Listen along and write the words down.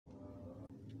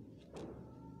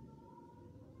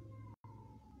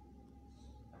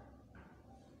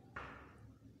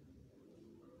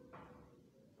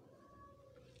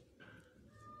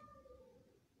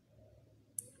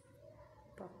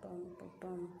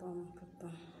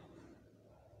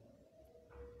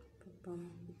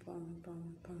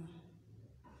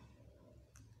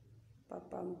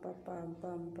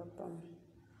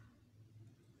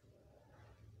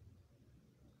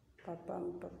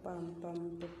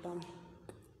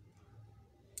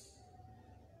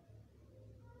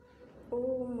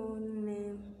Ụmụnne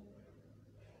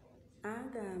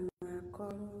aga m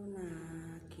akọrọ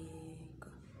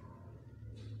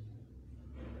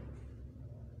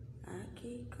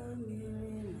akụkọ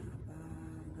mere na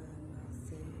Bangala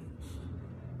section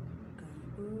ka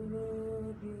mkpụrụ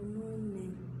obi ụmụnne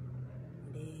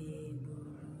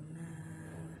deburu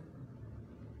n'agha.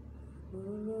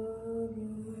 Mkpụrụ obi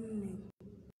ụmụnne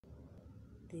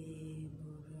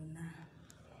deburu n'agha.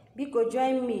 Biko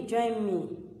join me.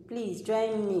 Please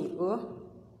join me.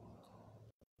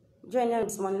 Join me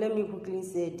this morning. Let me quickly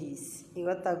say this. You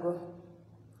gotta go.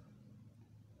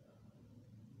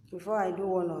 Before I do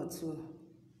one or two,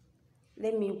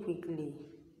 let me quickly.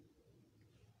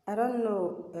 I don't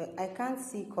know. I can't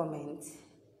see comments.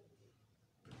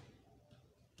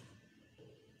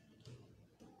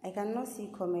 I cannot see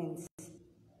comments.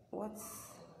 What?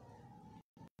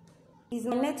 Is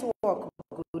my network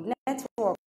good?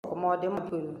 Network more than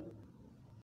people.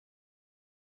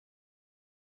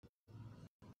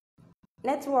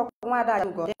 Network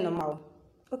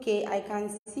okay, I can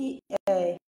see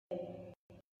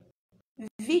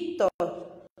Victor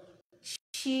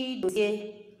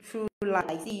through line.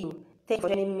 I see you. Thank you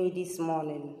for joining me this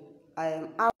morning. I am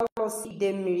Alosi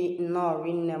Demiri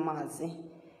Norin Mazi.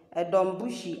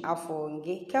 Dombushi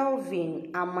Afonge.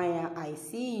 Kelvin Amaya, I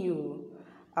see you.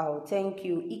 Oh, thank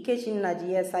you. Ikechin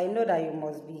Naji, yes, I know that you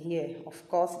must be here, of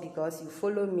course, because you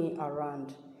follow me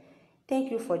around.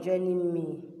 Thank you for joining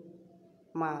me.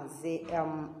 Mazi,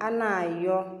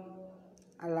 Anayo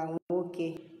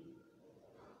Alanwoke.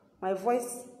 My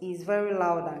voice is very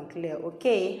loud and clear.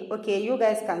 Okay, you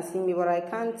guys can see me, but I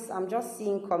can't. I'm just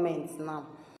seeing comments now.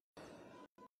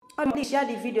 Please share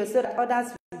the video so that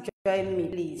others will join me.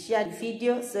 Please share the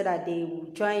video so that they will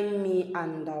join me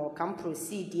and can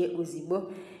proceed here,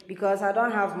 Uzibo, because I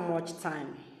don't have much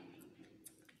time.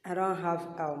 I don't have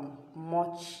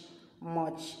much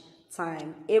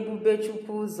time.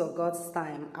 Ebubechukwu God's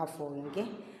time afonge.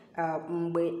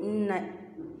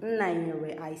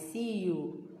 I see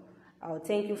you. Oh,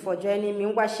 thank you for joining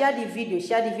me. Share the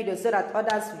video so that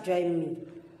others will join me.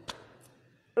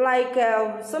 Like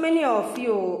so many of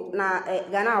you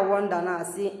gonna wonder now,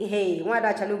 say, hey, why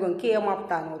that Achalugo nke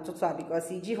mapta no tutu because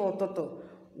he ji hototo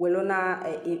welona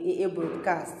a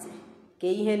broadcast ke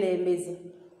ihe na emezi.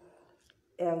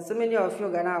 So many of you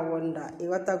gonna wonder, e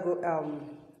wata go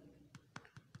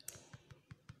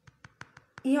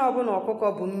ihe ọbụna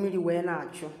ọkụkọ bụ mmiri wee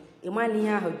na-achụ. Ịma na ihe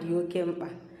ahụ dị oke mkpa.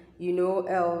 You know,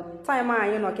 time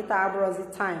anyị nọ kịta abụrụzi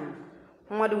time.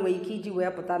 Mmadụ nwere ike iji wee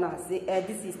pụta na say,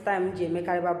 this is time ji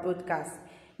emekarịba broadcast.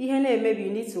 Ihe na-emebi,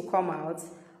 you need to come out.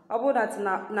 Ọ bụrụ that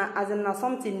as in na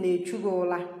something na-echu gị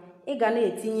ụla, ị ga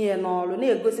na-etinye ya n'ọrụ,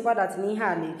 na-egosikwa that na ihe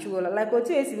a na-echu ụla. Like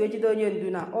otu esi wee jide onye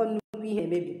ndu na ọ nnukwu ihe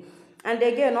emebi. And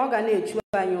again, ọ ga na-echu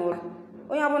anyị ụla.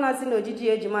 Onye ọbụla si na ojiji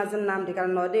eji Mazi Nnamdi ka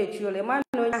na ọ na-echu ụla, ịma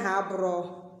na onye ahụ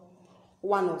abụrụ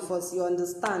one of us, you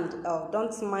understand.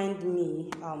 Don't mind me.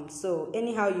 So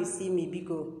anyhow you see me,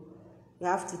 Bigo, you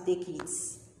have to take it.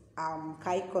 Can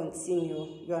I continue?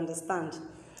 You understand?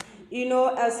 You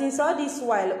know, since all this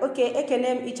while, okay, I can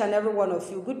name each and every one of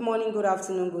you. Good morning, good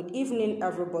afternoon, good evening,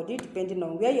 everybody, depending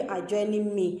on where you are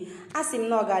joining me. As in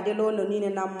no gadelo no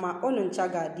nine na ma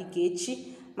onunchaga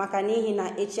dikechi makanihi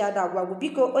na echi adagwagu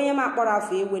biko onye ma kpọrọ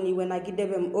afọ ewe na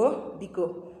gidebe m o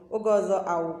biko. Ogozo,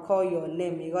 I will call your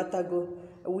name. You gotta go.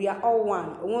 We are all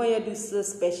one. Onye do so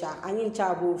special.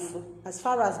 As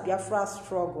far as Biafra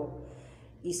struggle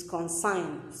is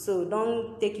concerned, so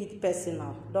don't take it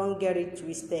personal. Don't get it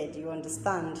twisted. You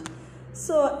understand?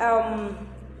 So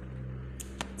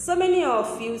so many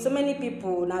of you, so many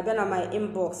people now been on my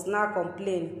inbox now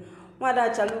complain. Mwada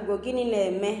Achalugo, gini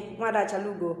me. Mwada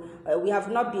Achalugo, we have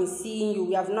not been seeing you.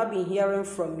 We have not been hearing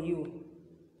from you.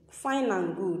 Fine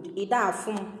and good. Ida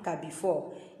from ka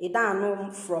before. Ida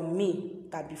know from me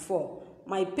ka before.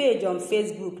 My page on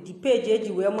Facebook, the page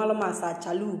eji we malomas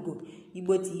Achalugo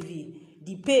Igbo TV.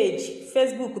 The page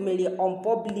Facebook merely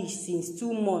unpublished since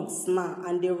 2 months now,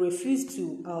 and they refuse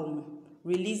to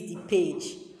release the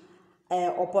page.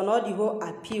 Upon all the whole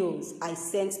appeals I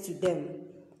sent to them,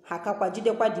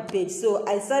 hakakwajidekwa the page. So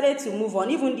I started to move on.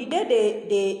 Even the day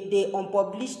they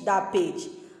unpublished that page,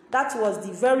 that was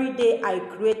the very day I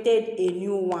created a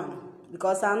new one,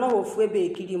 because I know of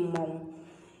Webe Kirimong.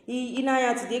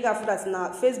 Inaya today after that now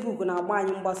Facebook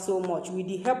na so much with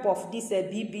the help of this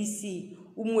BBC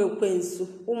ụmụ ekwensu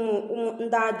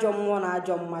ndị ajọ mmụọ na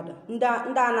ajọ mmadụ ndị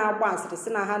a na-agba asịrị si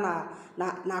na ha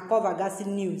na cover gasị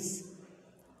news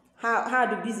ha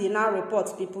do busy now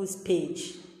report people's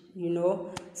page, you know.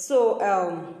 So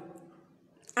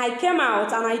I came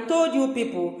out and I told you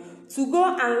people to go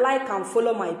and like and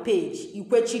follow my page.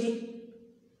 Ikwechiri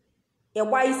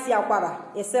egba isi akwara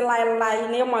ese lai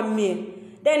na ịma mmie.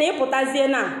 Then ịpụtazie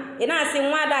na ị na-asị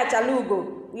nwada Achalugo,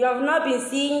 we have not been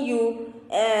seeing you.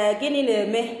 Gini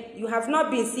na-eme, you have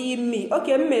not been seeing me.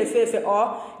 Okay, mmefefe,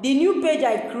 or the new page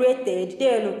I created,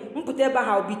 then mputeba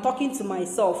I'll be talking to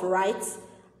myself, right?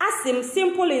 Ask him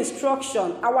simple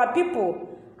instruction. Our people,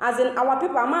 as in our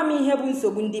people, amami heaven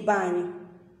sobundi bani.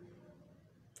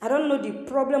 I don't know the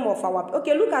problem of our.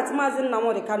 Okay, look at Mazi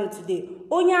Nnamdi Kanu today.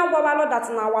 Onya agwabalo that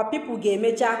na our people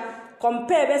ga-emecha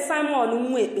compare be Simon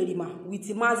Nwe Ekperima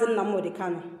with Mazi Nnamdi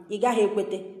Kanu. Iga ha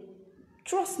ekwete.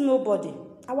 Trust nobody.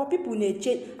 Our people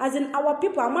na-eche, as in our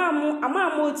people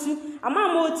amamotu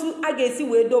a ga-esi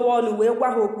wee dowe ọnụ wee gwa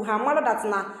ha okwu ha mara that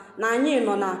na anyị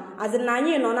nọ na, as in na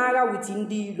anyị nọ n'agha with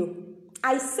ndị ilo.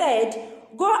 I said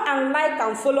go and like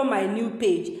and follow my new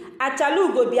page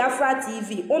Achalugo Biafra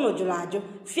TV. Ono jụrụ ajụ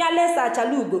fearless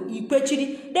Achalugo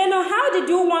Ikwechiri. Then how did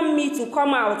you want me to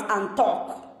come out and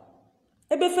talk?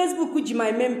 Ebe Facebook ji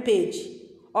my main page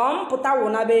pụta wụ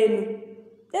na be enu.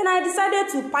 Then I decided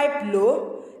to pipe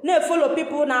low. Na follow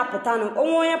people na apụtanụ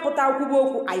onwe onye pụta kwubo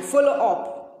okwu I follow up.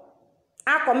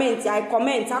 I comment, I call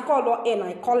in,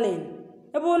 I call in.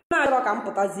 Ebe na achọrọ ka m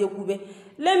pụtazie kwube.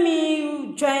 Let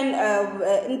me join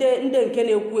ndị nke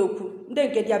na-ekwu ekwu, ndị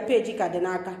nke dia page ka dị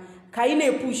n'aka. Ka ị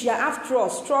na-epush ya, after all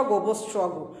struggle bụ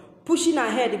struggle. Pushing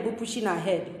ahead bụ pushing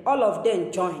ahead. All of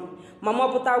them join. Mama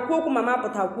pụta kwu okwu, mama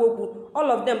pụta kwu okwu.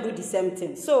 All of them do the same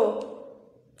thing. So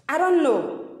I don't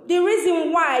know. The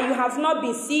reason why you have not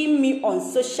been seeing me on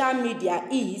social media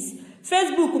is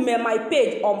Facebook made my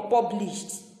page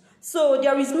unpublished. So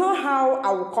there is no how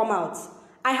I will come out.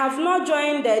 I have not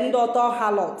joined the Ndoto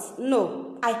Halot.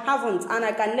 No, I haven't, and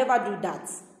I can never do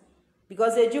that.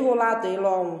 Because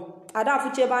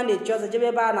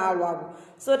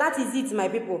so that is it, my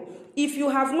people. If you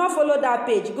have not followed that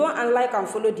page, go and like and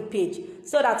follow the page.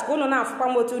 So that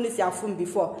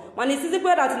before. When it's easy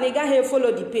that nigga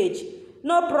follow the page.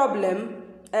 No problem.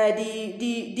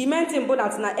 The main thing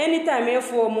that na anytime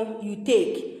you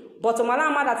take, but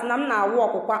malama that na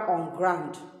walk on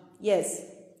ground. Yes,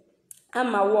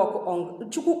 I'm a walk on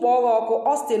chuku poro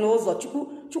Austin ozo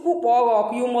chuku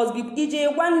poro. You must be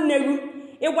ije one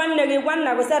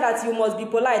negu say that you must be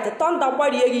polite. Thunder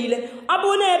body egile.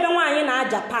 Abune ebe nwanyi na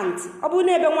aja pant.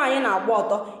 Abune ebe nwanyi na agba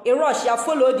ọtọ. A rush ya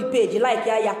follow the page like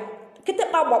ya.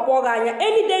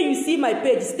 Any day you see my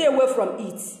page, stay away from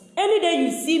it. Any day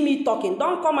you see me talking,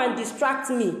 don't come and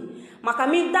distract me.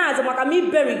 Makami dance,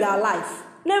 makami bury your life.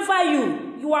 Never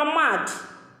you. You are mad.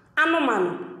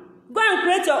 Anoman. Go and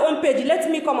create your own page. Let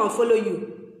me come and follow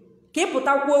you.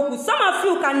 Some of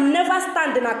you can never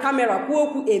stand in a camera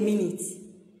a minute.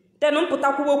 Then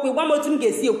one more thing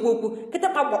get see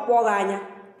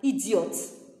idiot.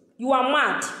 You are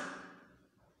mad.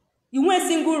 You want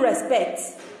single respect.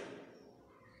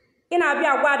 In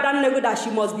Abia Wadam that she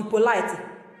must be polite.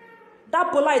 That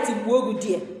polite will go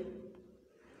dear.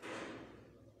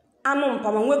 Anon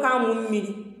Pamaweka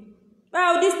Mummi.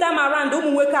 Well, this time around,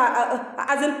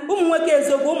 as in Umweke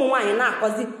Zogo na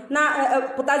cause na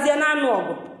Potaziana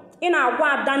Nogo. In our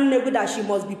Wadam that she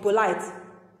must be polite.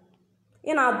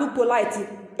 In our do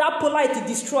polite, that polite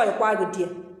destroy Quago dear.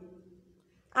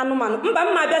 Anoman,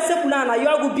 my best Sepulana,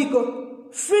 Yogu Biko.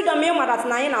 Freedom that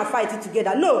na fight it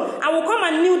together. No, I will come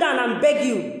and kneel down and beg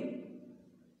you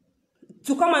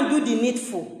to come and do the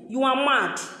needful. You are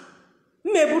mad.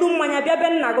 Go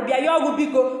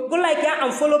like here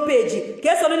and follow page. Page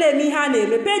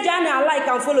I like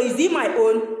and follow. Is it my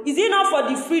own? Is it not for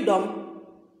the freedom?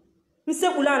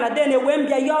 Then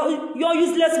your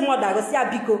useless mother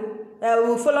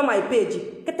will follow my page.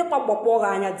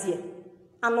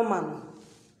 Anoman.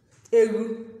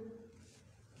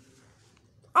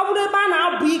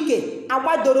 Na-abụ ike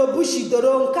agbadoro bushi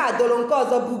doro nke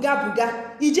ọzọ buga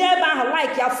ije ebe ahụ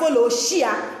like ya follow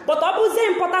share but ọ bụzie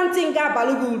important thing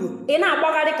ga-abalụ gị uru ị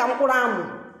na-agbagharị ka mkpụrụ amụ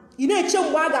ị na-eche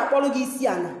mgbe a ga-akpọrọ gị isi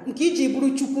ala nke iji bụrụ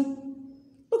chukwu.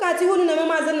 Look at ihe na-eme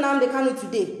Mazi Nnamdi Kanu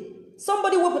today.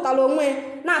 Somebody wepụtara onwe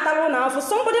na-atara na afọ.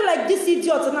 Somebody like this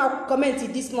idiot now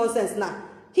comment this nonsense now.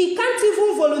 He can't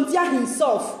even volunteer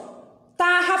himself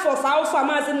taa half of alpha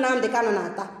Mazi Nnamdi Kanu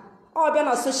na-ata. Ọ bịa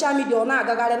na social media ọ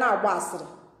na-agagharị na-agba asịrị.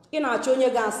 Ị na-achọ onye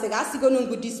ga-asị ga-asịgo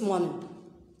n'ugwu this morning.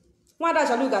 Nwada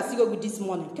Achalugo ga-asịgo ugwu this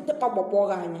morning. Kịtịkpa gbakpọ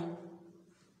gị anya.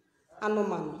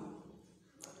 Anụmanụ.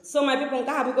 So my people, nke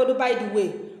ha bụgodo by the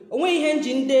way. onwe ihe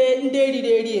nji ndị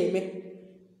eriri eme.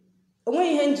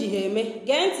 Onwe ihe nji ha eme.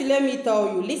 Get, let me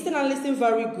tell you, listen and listen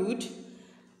very good.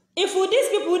 If these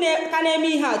people can name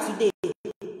me here today,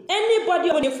 anybody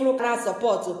who can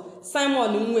support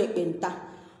Simon Nwekpenta,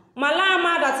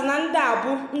 malama that nanda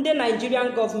abu the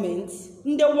Nigerian government,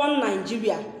 the one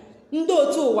Nigeria,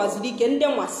 ndo two was weekend,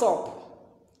 then was up.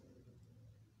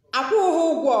 Aku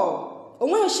whole world,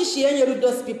 onwe shishi enyeru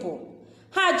those people.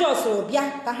 Ha just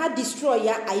bia can ha destroy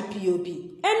ya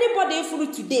IPOB. Anybody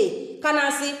through today can I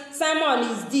say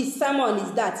Simon is this, Simon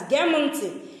is that.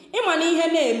 Gemonte. Ịmana ihe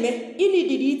na-eme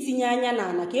ịnidiri itinye anya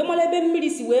n'ala ka ịmalụ ebe mmiri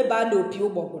si wee baa n'opi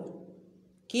ụgbọgụrụ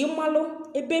ka ịmalụ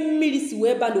ebe mmiri si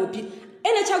wee baa n'opi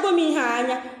enechago m ihe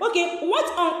anya. Okay, what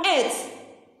on earth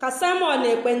ka Simon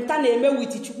Ekpenta na-eme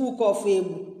wit Chukwuka of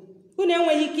egwu? Unu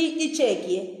enweghị ike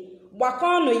ichekie, gbakọ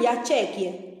ọnụ ya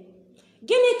chekie.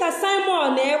 Gịnị ka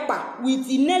Simon Ekpa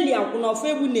wit Nelly Akwụna of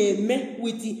egwu na-eme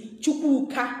wit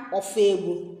Chukwuka of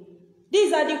egwu?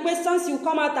 These are the questions you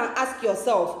come out and ask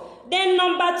yourself. Then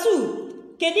number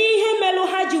 2, kedu ihe melu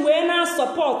ha ji wee na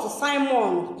support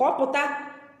Simon ka ọ pụta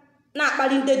na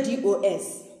akpali ndị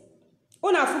DOS?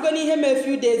 Unu afugo n'ihe me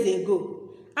few days ago.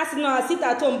 As no sit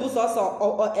at home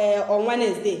on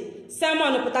Wednesday.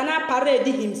 Simon pụta na parade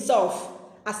himself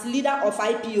as leader of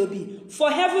IPOB. For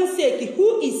heaven's sake,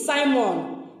 who is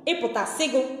Simon? Ịpụta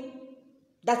sigo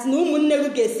that no ụmụnne gị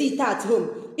ga-sit at home.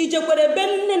 Ijekwere be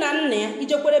nne na nna ya,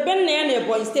 ijekwere be nna ya na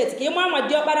Ebonyi State ka ịma ma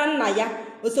diọkpara nna ya.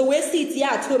 So we sit here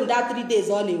at home that 3 days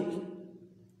on you.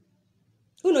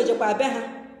 Uno jekwa be ha.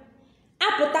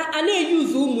 Apụta a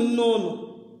na-use ụmụnne unu.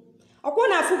 Ọkwa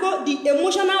na afugo the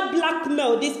emotional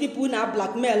blackmail these people na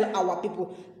blackmail our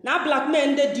people. Na blackmail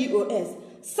ndị DOS.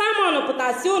 Simon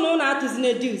pụta si unu na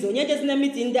atụzine deals onye jesine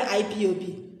meeting ndị IPOB.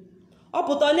 Ọ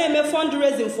pụta na-eme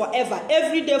fundraising forever,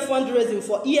 everyday fundraising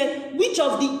for year. Which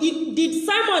of did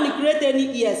Simon create any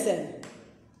ESN?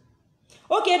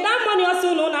 Okay, that money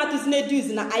also known as to dues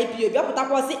in the IPOB.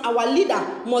 Our leader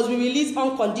must be released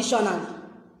unconditionally.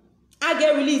 I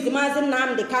get released, Mazi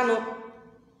Nnamdi Kanu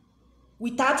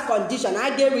without condition.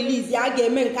 I get released, I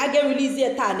get released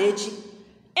here Tanechi.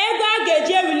 Ego I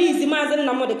get released, Mazi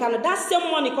Nnamdi Kanu. That same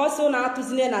money also na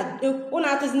atuzine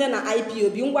na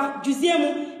IPOB. Ngwa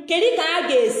juziemu kerika I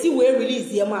get see we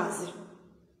release here Mazi.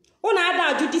 Una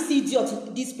ada aju this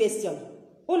idiot this question.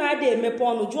 Una de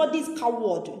meponu draw this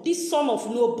coward, this son of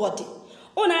nobody.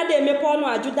 Una de meponu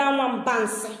ajuda one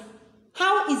banse.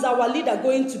 How is our leader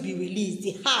going to be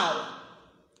released? How?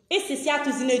 It's a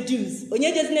to zine Jews.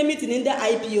 Onye just meeting in the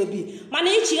IPOB. Mana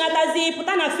ichi gatazi put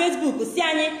on Facebook si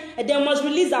anye they must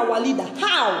release our leader.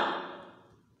 How?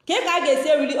 Keka ge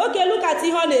say really okay look at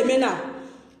ihe na-eme na.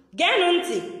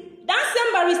 Genunti. That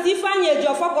same barrister Ifeanyi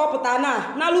Ejiofor ka oputa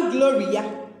na lu glory ya.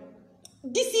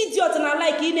 This idiot na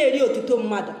like in eri otuto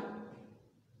mmadụ.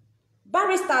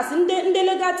 Barristers ndị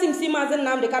legal team si Mazi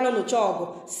Nnamdi Kanu no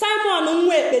chogo. Simon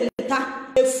Nwekpenta,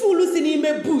 a fool si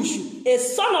n'ime bush, a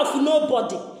son of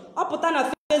nobody. Ọ pụta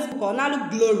na Facebook ọ na-alụ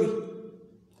glory.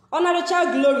 Ọ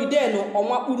na-alụcha glory dey no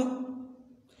ọnwakpuru.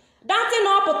 That thing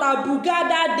ọ pụta buga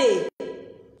that day.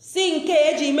 Si nke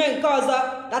eji ime nke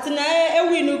ọzọ that na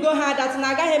ewinugo ha that na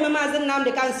agaghị eme Mazi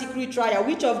Nnamdi Kanu secret trial.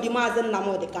 Which of the Mazi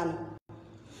Nnamdi Kanu?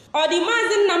 Ọ dị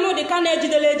Mazi Nnamdi Kanu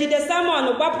ejide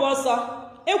Simon gbapụ ọsọ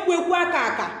ekwu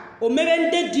aka o mere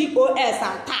ndị DOS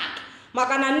attack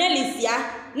maka na Nelly ya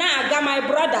na-aga my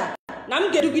brother na m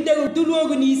ga-erugide uduru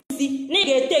ogu n'isi na ị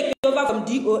ga-take over from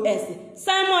DOS.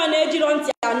 Simon ejiro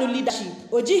ntị anụ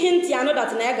leadership o jighị ntị anụ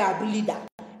that na ya ga-abụ leader.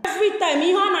 Every time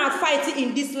ihe ọ na-fight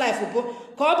in this life bụ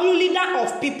ka ọ bụrụ leader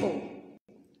of people.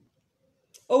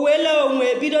 O wele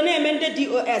onwe bido na-eme ndị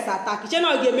DOS attack che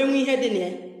na ọ ga-emenwu ihe dị na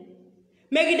ya.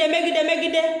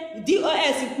 Megide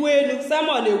DOS kwuelu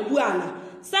Simon ekwu ana.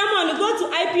 Simon go to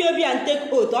IPOB and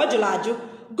take oath ojulaju.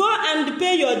 Go and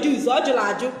pay your dues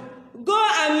ojulaju. Go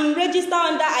and register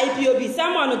under IPOB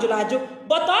Simon ojulaju.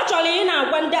 But actually na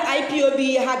agwa ndị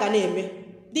IPOB ha ga na-eme.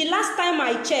 The last time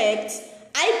I checked,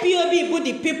 IPOB bụ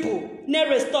the people na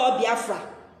restore Biafra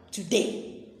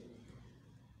today.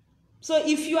 So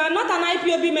if you are not an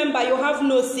IPOB member, you have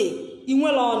no say.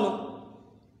 Inwele ọnụ.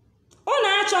 Ọ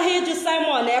na-achọghị ịjụ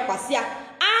Simon Ekpa ya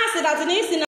asị that na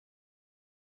isi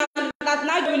that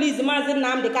na release Mazi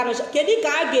Nnamdi Kanu kedu ka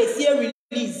a ga-esi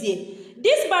release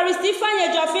this barrister Ifeanyi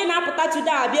Ejiofor na-apụta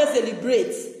today abịa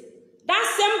celebrate. That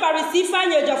same barrister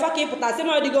Ifeanyi Ejiofor ka ịpụta sị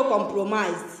na ọ dịgo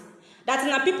compromised that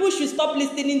na people should stop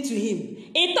listening to him.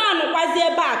 Ito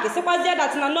anụkwazie back sịkwazie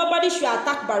that na nobody should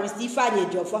attack barrister Ifeanyi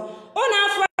Ejiofor. Ọ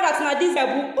na-afọ that na this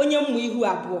bụ onye mmụ ihu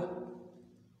abụọ.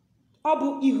 Ọ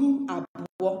bụ ihu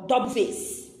abụọ, double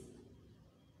face.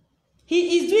 He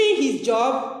is doing his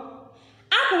job.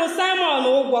 akwụrụ Simon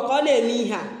ụgwọ ka ọ na-eme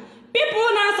ihe a.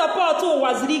 People na support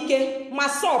ụwa zuru ike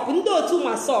Masop, ndị otu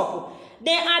Masop,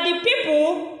 they are the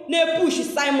people na push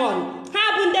Simon.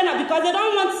 Ha bụ ndị na because they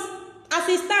don't want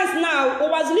assistance now.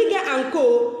 Ụwa zuru ike and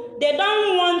co, they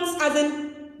don't want, as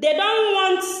in they don't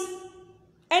want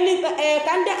any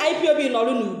ka ndị IPOB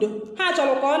nọrụ n'udo. Ha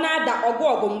chọrọ ka ọ na-ada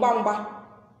ọgụ mgbamgba.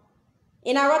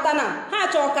 Ị na-aghọta na ha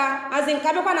chọrọ ka as in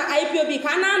ka bịakwa na IPOB ka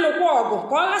a na-anụkwa ọgụ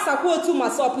ka ọ ghasakwa otu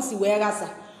Masop si wee ghasa,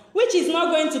 which is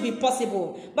not going to be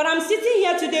possible. But I'm sitting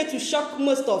here today to shock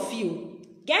most of you.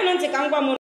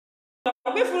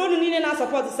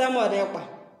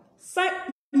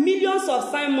 Millions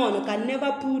of Simon can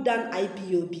never pull down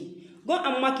IPOB. Go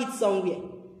and mark it somewhere.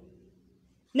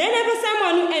 Never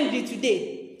Simon end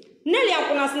today. Nelly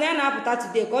Akunasna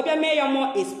today. Kobia may you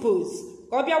more exposed.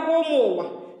 Kobia go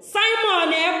more. Simon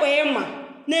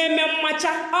name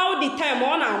macha all the time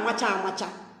on a macha.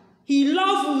 He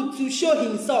loves to show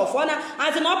himself.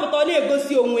 As an opportunity goes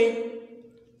your way.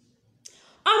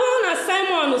 I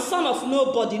Simon, son of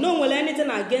nobody, no one anything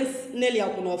against Nelly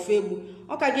Akunofebu.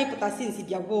 Okay, give it a since if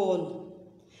you go on.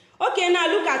 Okay, now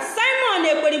look at Simon.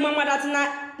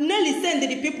 That Nelly send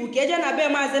the people. Kejan abe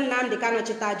mazen Nnamdi Kanu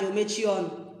chitajo mechion.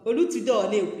 Olutudo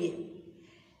ne.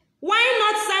 Why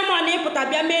not Simon put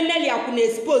abia me Nelly Akun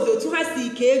expose to ha si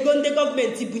ke ego the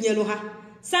government ibunyelu ha.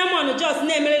 Simon just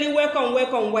name welcome.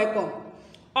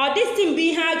 Or this thing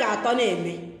be ha ga-atọ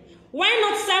na-eme. Why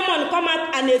not Simon come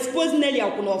out and expose Nelly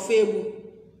Akunofebu?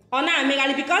 Or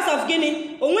na because of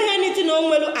gini, onwe anything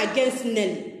onwelu against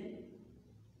Nelly.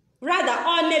 Rather,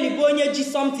 all Nelly bonyeji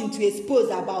something to expose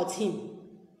about him.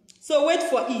 So wait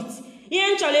for it.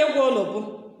 Ihe nchọrọ egwu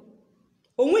ọnọbụ.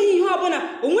 Onwe ihe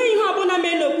ọbụna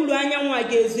mee n'okpuru anyanwụ a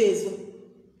ga-ezo ezo.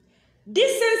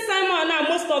 This same Simon now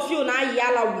most of you na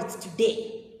yala with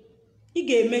today. Ị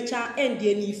ga-emecha end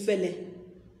n'ifele.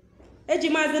 Eji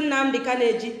Mazi Nnamdi Kanu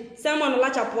Simon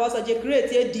lachapụ ọsọ je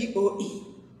create a DOE.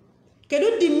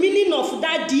 Kedu the meaning of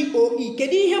that DOE?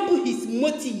 Kedu ihe bụ his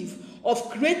motive of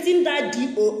creating that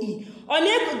DOE?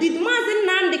 Did Mazi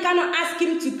Nnamdi Kanu ask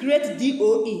him to create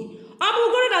DOE?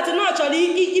 Abugoro that no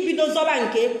actually ibido zoba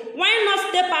nke, why not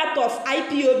step out of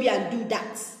IPOB and do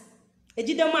that?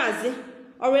 Ejide Mazi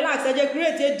or relax, I just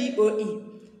create a DOE.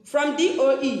 From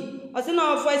DOE, I say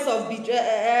no voice of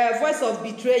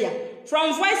betrayer.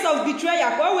 From voice of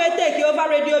betrayer, go we take over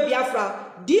Radio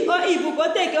Biafra. DOE will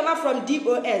go take over from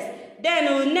DOS.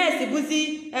 Then next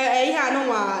buzi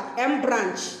M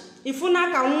branch. If you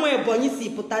na ka nwe Ebonyi si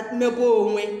puta mebo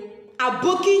onwe,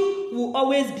 aboki will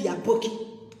always be aboki.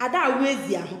 Ada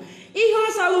awezi ahụ. Ihe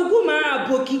Achalugo ma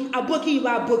aboki iwe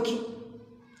aboki.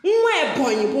 Nwa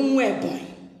Ebonyi bụ nwa Ebonyi.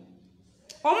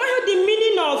 Omaghị the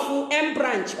meaning of M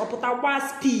branch ọpụtakwa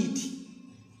speed.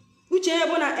 Uche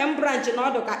ebe na M branch na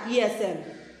ọdụ ka ESN.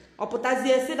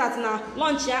 Ọpụtazie say that na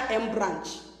launch ya M branch.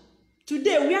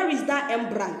 Today where is that M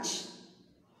branch?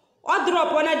 Or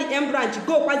drop one of the M branch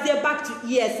go kwazie back to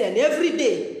ESN every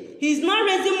day. He is not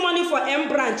raising money for M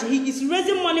branch. He is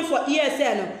raising money for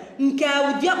ESN. Nke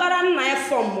udiabara na ya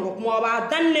form ro mo ba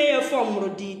dan na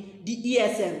form the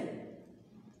ESN.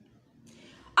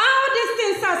 All these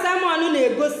things are Simon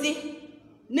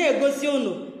na-egosi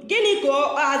unu. Gịnị ka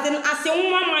asị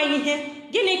nwa ma ihe?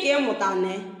 Gịnị ka ịmụta na?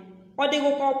 Ọ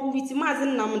dịgo ka ọkwụ with Mazi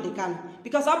Nnamdi Kanu.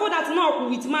 Because ọ bụ that na ọkwụ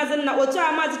with Mazi na otu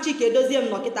a Mazi Chike edozie m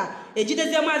nọkịta.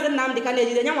 Ejidezie Mazi Nnamdi Kanu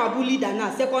ejide nya bụ leader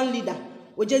na second leader.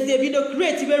 Ojezie video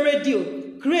create radio,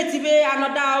 create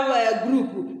another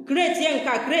group, create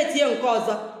nke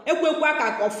ọzọ. Ekwekwa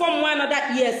ka form another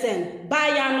ESN, buy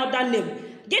another name.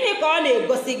 Gịnị ka ọ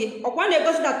na-egosi gị? Ọkwa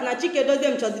na-egosi that na Chike dozie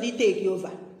m chọziri take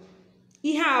over.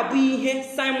 Ihe a bụ ihe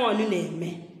Simon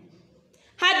na-eme.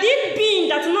 Had it been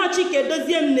that no Chike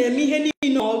dozie m na-eme ihe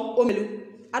niile o melu,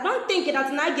 I don't think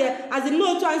that na as in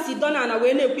no chance dona na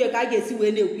we na-ekwu ka a ga-esi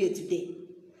we na-ekwu today.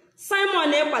 Simon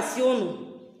na-ekwasi unu.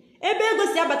 Ebe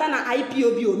egosi abata na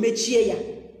IPOB o mechie ya.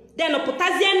 Then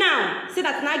pụtazie now say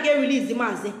that na ga release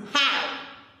Mazi. How?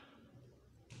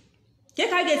 Ke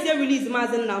ka ga-esi release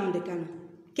Mazi Nnamdi Kanu?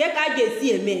 Ke ka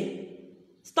ga-esi eme?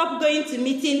 Stop going to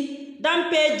meeting, don't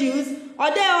pay dues, or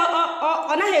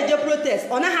na heje protest,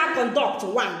 or na conduct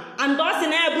one. And also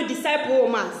na ebu disciple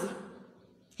Mazi.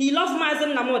 He loves Mazi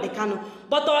Nnamdi Kanu.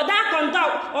 But or that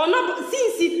conduct, or not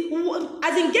since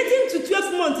as in getting to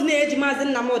 12 months na age Mazi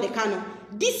Nnamdi Kanu.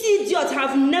 These idiots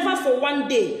have never for one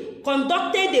day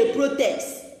conducted a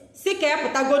protest. See ka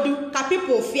putagodu ka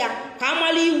people fear ka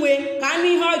amali iwe ka anu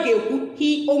ihe ọ ga-ekwu.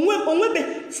 He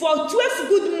onwebe for 12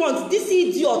 good months this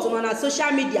idiot on na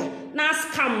social media na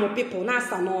scam people na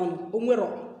asa n'ọnụ onwero.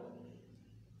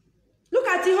 Look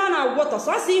at ihe na water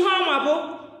so see ihe ọma bụ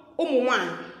ụmụ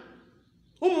nwanyị.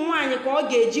 ụmụ nwaanyị ka ọ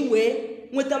ga-eji wee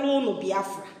nwetara ụnụ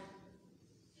Biafra.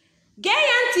 Gee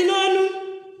ya ntị n'onu,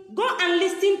 go and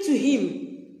listen to him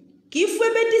ka ifu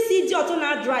ebe this idiot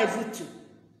na drive to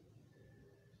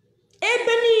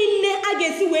ebe niile a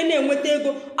ga-esi wee na-enweta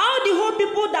ego. All the whole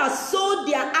people that sold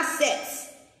their assets,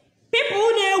 people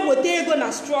na-eweta ego na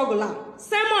struggle a.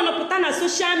 Simon pụta na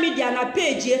social media na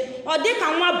page ọ dị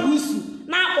ka nwa busu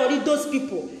na-akpọrị those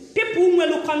people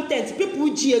nwelu content, people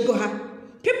ji ego ha,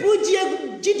 people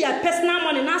ji their personal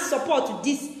money na support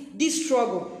this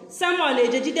struggle. Simon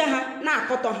ejejide ha na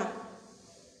akọtọ ha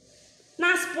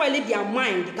na spoil their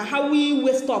mind ka ha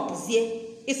we stop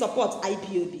zie I support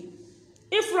IPOB.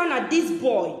 If run at this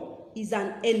boy is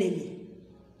an enemy,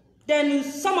 then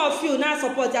some of you now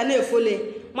support ya na-efole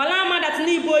malama that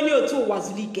na ibo onye otu ụwa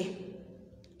zuru ike.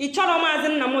 Ị chọrọ Mazi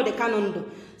Nnamdi Kanu ndụ.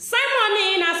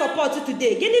 Simon na support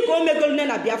today, gịnị ka o megolu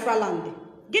na Biafra land?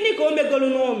 Gịnị ka o megolu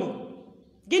n'ụlọ?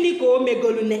 Gịnị ka o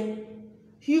megolu ne?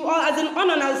 You all as in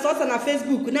on source na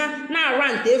Facebook na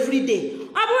rant every day.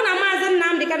 Ọ bụrụ na Mazi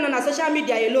Nnamdi Kanu na social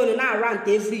media alone na rant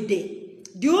every day,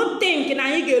 do you think na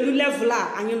anyị ga-elu level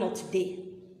a anyị not today?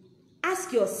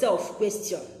 Ask yourself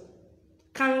question.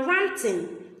 Can ranting,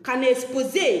 can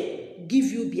expose give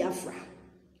you Biafra?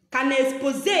 Can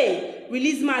expose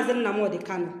release Mazi Nnamdi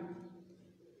Kanu?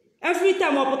 Every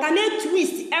time I put a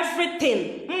twist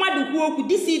everything. Mmadu kwu okwu,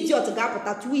 this idiot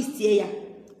ga-apụta twist ya.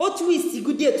 O twist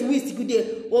good day, twist good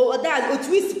day. O that o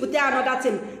twist put another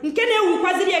thing. Nke na-ewu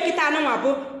kwaziri ekita anwa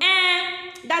bụ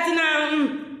that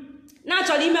na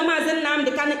chọrọ ime Mazi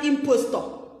Nnamdi Kanu impostor.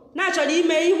 Na chọrọ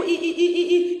ime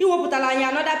iwepụtara anyị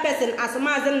another person as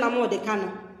Mazi Nnamdi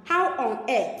Kanu. How on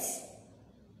earth?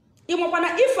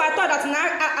 Imokwana if I thought that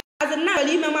na as na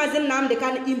chọrọ ime Mazi Nnamdi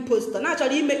Kanu impostor, na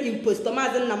chọrọ ime impostor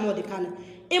Mazi Nnamdi Kanu.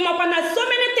 Imokwana so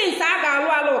many things a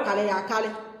ga-arụ karịrị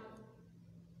akarị.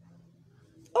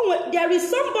 Oh, there is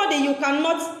somebody you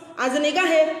cannot as an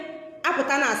igahe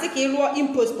apụta na asị ka ịrụọ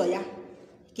impostor ya.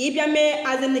 Ka ịbịa mee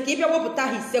as in ka ịbịa wepụta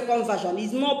his second version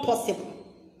is not possible.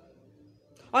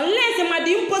 Unless ma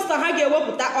the impostor ha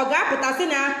ga-ewepụta ọ ga-apụta sị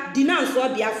na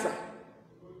denounce Biafra.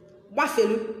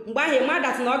 Gbafelu mgbe ahụ ma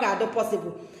that na ọ ga-adị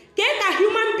possible. Ka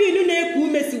human being na-eku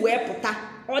ume si wee pụta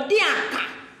ọ dị aka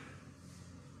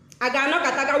a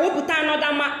ga-anọkọta ga wepụta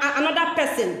another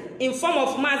person in form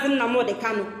of Mazi Nnamdi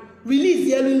Kanu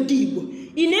release elu ndị Igbo.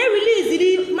 Ị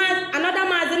na-release another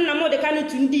Mazi Nnamdi Kanu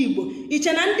to ndị Igbo.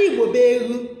 Iche na ndị Igbo be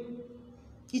eru.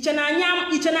 Iche na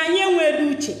anyị enwedu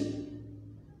uche.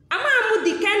 Amamu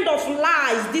the kind of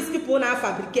lies these people now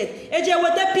fabricate. Eje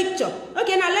with a picture.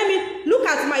 Okay, now let me look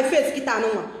at my face kita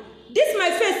nwa. This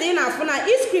my face in afuna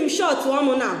is screenshot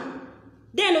one now.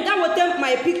 Then you got with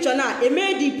my picture now. I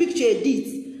made the picture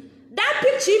edit. That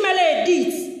picture email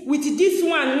edit with this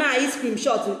one now is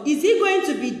screenshot. Is it going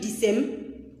to be the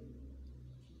same?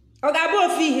 Ogabo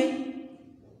fihe.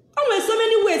 Always so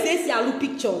many ways they see alu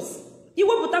pictures. You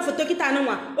will put a photo kita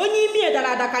nwa. Only me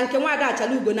that I can kewa da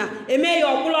Achalugo na. Eme yo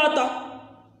kuloto.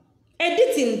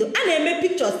 Editing do and eme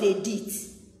pictures they edit.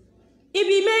 If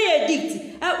you may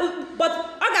edit, but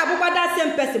Oga Bukwa that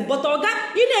same person, but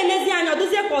Oga, you know, and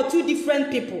those for two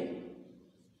different people.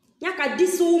 Yaka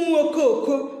this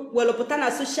umu well put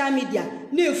on social media,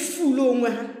 no fool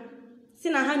on her.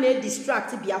 Sina ha ne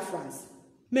distract Biafrans.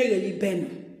 Merely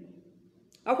Ben.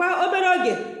 Okwa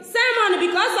oberoge. Simon,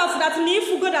 because of that, if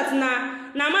you go that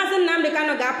na Mazi Nnamdi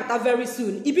Kanu ga put very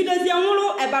soon. If you don't see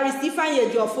only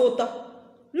Ebarisifa your photo.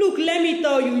 Look, let me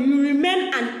tell you, you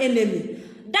remain an enemy.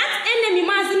 That enemy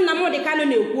Mazi Nnamdi Kanu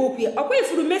na-ekwu okwu. Okwa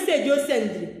ifuru message you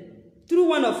send through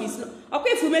one of his.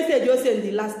 Okwa ifuru message you send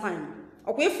the last time.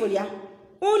 Okwa ifuru ya.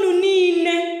 Unu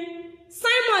niile.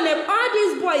 Simon, all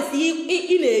these boys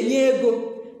in na-enye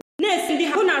ego. Na-esindi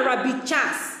ha go na rabbit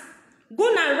chance.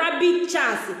 Go na rabbit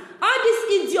chance. All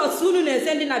these idiots unu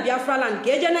na-esindi na Biafra land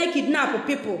ka eje na kidnap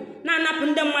people. Na anapụ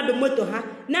ndị mmadụ moto ha.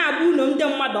 Na agba ụlọ ndị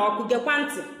mmadụ ọkụ gekwa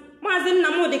ntị. Mazi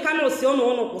Nnamdi Kanu si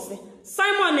ọnụ kwụsị.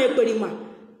 Simon ekperima.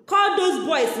 Call those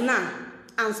boys now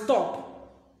and stop.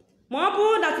 Ma ọ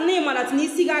bụrụ that name that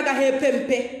n'isi ga-agaghị epe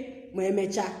mpe ma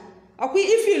emecha. Ọkwa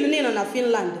ifil nọ na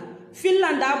Finland.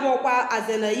 Finland abụọkwa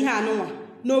azena ihe anụnwa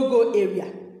n'ogo area.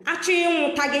 Achọ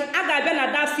ịnwụta gị a ga-abịa na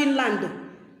da Finland.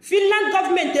 Finland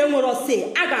gọọmenti enwere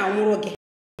ose a ga-anwụrụ gị.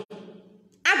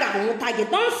 A ga-anwụta gị.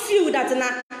 Don't feel that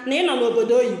na ị nọ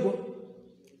n'obodo oyibo.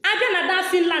 Abịa na da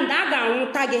Finland a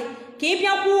ga-anwụta gị ka ị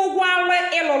bịa kwụọ ụgwọ arụ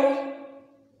ịlụrụ.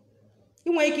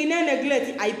 Inwe ike na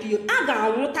neglect IPO a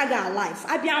ga-anwụta gị alive.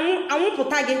 Abịa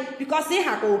anwụpụta gị because ị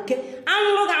ha ka oke.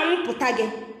 Anwụrụ ga-anwụpụta gị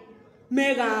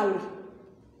mee gị alụ.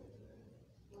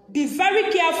 Be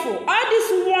very careful. All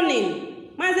this warning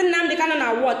Mazi Nnamdi Kanu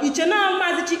na word. Iche na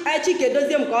Mazi Chike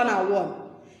dozie m ka ọ na word.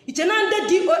 iche na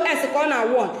ndị DOS ka ọ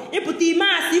na-awon ịpụta ime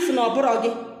asị ifu na ọbụrụ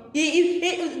gị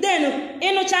den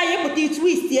ịnụcha ya ịpụta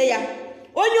twist ya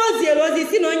onye oziere ozi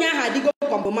si na onye ahụ adịgo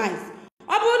compromise.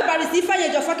 Ọ bụrụ na barịsta Ifeanyi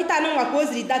Ejiofor kịta anụ nwa ka o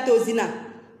ziri data ozi na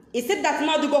isi that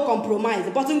not go compromise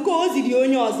but nke o ziri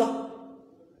onye ọzọ.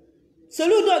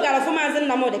 Soludo gara fụ Maazị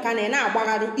Nnamdi Kanu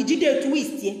na-agbagharị ijide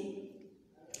twist ye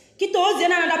kịta ozi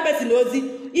na another person ozi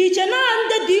iche na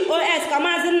ndị DOS ka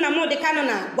Maazị Nnamdi Kanu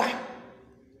na-agwa.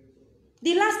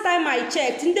 The last time I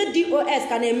checked, ndị DOS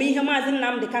ka na-eme ihe Maazị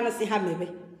Nnamdi Kanu si ha mebe.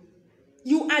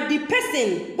 You are the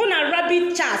person who na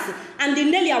Rabbit Charles and the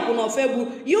Nelly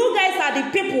Akwunofegbu. You guys are the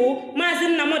people Maazị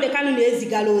Nnamdi Kanu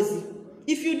na-ezigara ozi.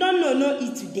 If you don't know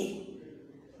it today.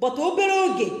 But obere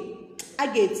oge a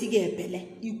ga-eti gị epele.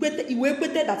 Iwe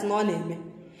kwete that na ọ na-eme.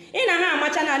 Ị na ha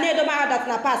amacha na na-edobe ha that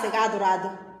na pass ga-adụrụ adụ.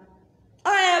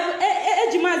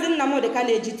 Eji Maazị Nnamdi Kanu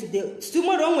eji today.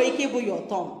 Tomorrow o nwere ike ịbụ your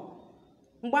turn.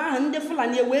 Mgbe ahụ ndị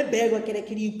Fulani ewe bee ego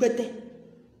kirikiri ikwete.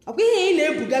 Ọkwa ihe ị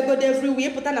na-ebuga god everywhere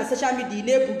pụta na social media ị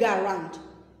na-ebuga around.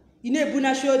 Ị na-ebu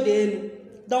na show dị elu.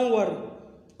 Don't worry.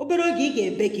 Obere oge ị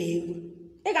ga-ebe ka egwu.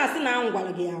 Ị ga-asị na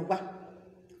ngwara gị agwa.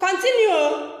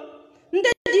 Continue. Ndị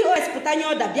DOS pụtanye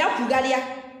ọda bịa kwugharịa.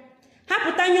 Ha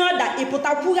pụtanye ọda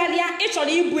ịpụta kwugharịa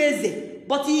ịchọrọ ịbụ eze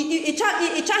but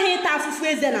ịchaghị ịta afụfụ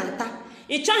eze na-ata.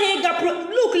 Ịchaghị ịga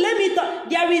look, let me talk.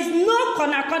 There is no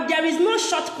corner, there is no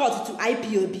shortcut to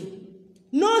IPOB.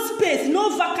 No space, no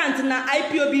vacant na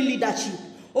IPOB leadership.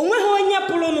 Onweghị onye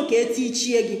pụrụ ka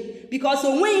etichie gị because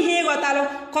onwe ihe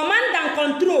ịghọtarụ command and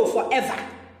control forever.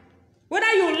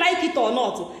 Whether you like it or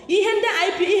not, ihe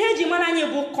ndị ihe ji mara anyị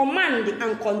bụ command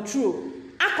and control.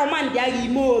 A command ya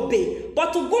ime obe,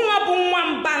 but gụnwa bụ nwa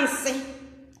mbansi,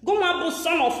 gụnwa bụ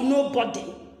son of nobody.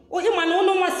 Ịmana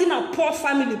ụnụ nwa si na poor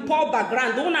family, poor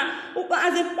background,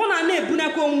 ụna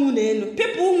na-ebunaka onwe n'elu.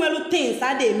 People nwere things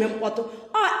a na-eme mkpọtụ.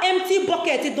 Empty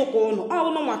bucket dụka ụnụ,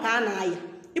 ụnụ nwa ka a na-aya.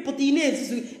 Ịpụta ị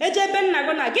na-ezuzu eje ebe nna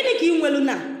gị na gịnị ka ị nwelu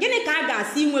na gịnị ka a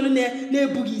ga-asị nwelu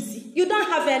na-ebughị isi. You don't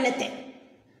have anything.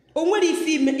 O nwere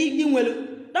ife ị nwelu.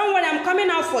 Don't worry, I'm coming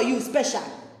out for you special.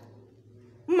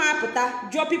 Mma apụta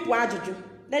jụọ people ajụjụ.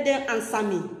 Let them answer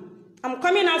me. I'm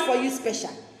coming out for you special.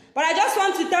 But I just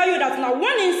want to tell you that now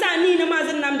one inside me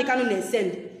Maazị Nnamdi Kanu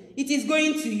na-send, it is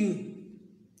going to you.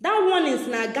 That one is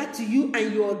now got to you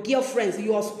and your girlfriends,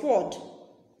 your squad.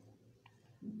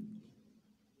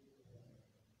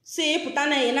 See,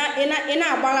 putana ina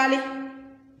agbaghalị.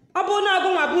 Ọ bụ na agụ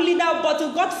nwa bụ leader,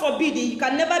 but God forbid you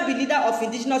can never be leader of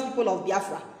indigenous people of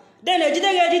Biafra. Then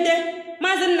ejide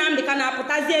Maazị Nnamdi Kanu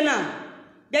apụtazie na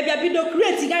bịa bido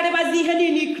create garịbazi ihe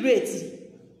niile create.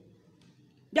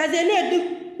 Bịazie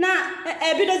na-edu na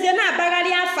ebidozie na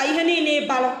abagharị afa ihe niile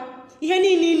ịbalụ ihe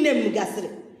niile nne m gasịrị.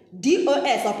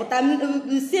 DOS ọpụta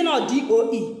si na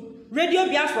DOE, Radio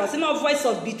Biafra si na Voice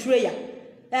of Betrayal,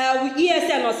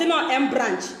 ESN si na M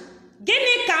branch.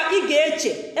 Gịnị ka ị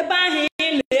ga-eche ebe ahụ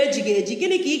ị na-eji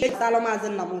gịnị ka ị ga-etalụ Maazị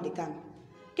Nnamdi Kanu?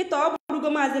 Kịta ọ bụrụgo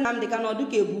Maazị Nnamdi Kanu ọdụ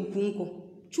ka ebu ukwu nkụ.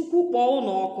 Chukwu kpọọ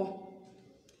ụlọ ọkụ.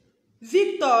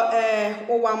 Victor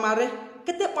Ụwamari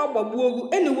kịtịkpa gbagbuo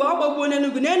ogwu eniwe ọ gbagbuo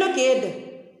n'Enugu n'elu ka ede.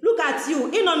 Look at you,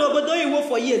 ị nọ n'obodo oyibo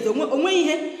for years, onwe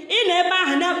ihe ị na ebe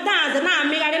ahụ na-daazị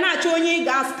na-amịgharị na-achọ onye ị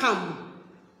ga-scam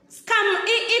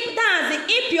daazị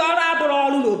ịpị ọrụ abụrụ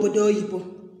ọrụ n'obodo oyibo.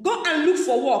 Go and look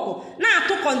for work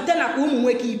na-atụ kọntena ka ụmụ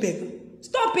nwoke ibe gị.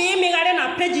 Stop ịmịgharị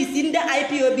na pages ndị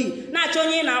IPOB na-achọ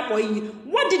onye ị na-akpọ iyi.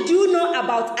 What did you know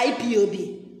about IPOB?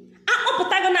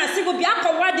 Akpọpụtago na asị gị bịa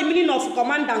kọwaa the meaning of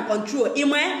command and control.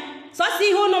 Ime sọsị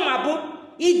ihe ụnụ ma bụ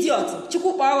idiot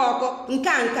chukwu kpọọ ọkụ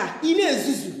nka ị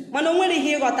na-ezuzu mana o nwere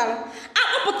ihe ịghọtara.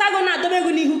 Akpọpụtago na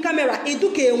adọbego n'ihu kamera edu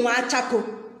ka enwe achako.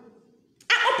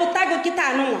 Akpọpụtago kịta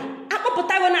anụnwa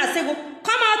akpọpụtago na asị gị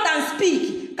come out and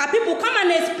speak ka people come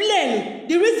and explain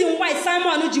the reason why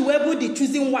Simon ji wee bụ the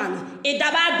choosing one.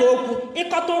 Ịdaba ada okwu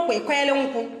ịkọta ụkwa ịkwele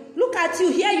nkwụ. Look at you,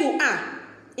 here you are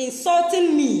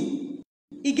insulting me.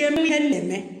 Ị ga-eme ihe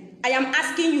na-eme. I am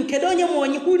asking you, kedu onye nwe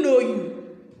onye who know you?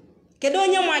 Kedu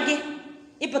onye nwa gị?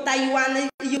 Ịpụta you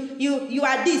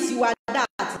are this, you are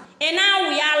that. And now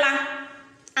we are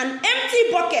an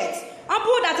empty bucket. Ọ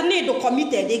bụrụ that need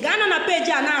committed, ị ga-anọ na page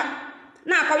a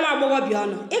na-akọnwa agbọghọbịa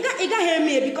ọnụ. Ị gaghị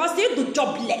eme because you do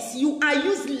jobless, you are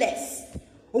useless.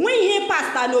 Onwe ihe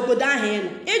pasta n'obodo ahụ ị nọ.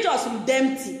 Ị just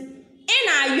empty. Ị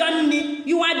na-ayọ nni,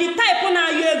 you are the type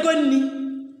na-ayọ ego nni.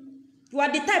 You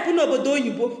are the type n'obodo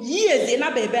oyibo years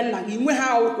na bebe nna gị nwe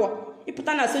ha akwụkwọ.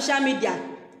 Ịpụta na social media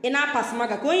ị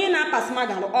na-apasmaga ka onye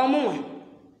na-apasmaga ọmụnwa.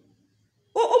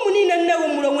 Ụmụ niile nne gị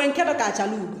mụrụ onwe nke ka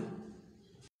Achalugo.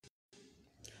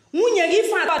 Nwunye gị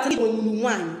ife atọ nwere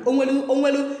nwaanyị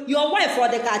onwelu your wife ọ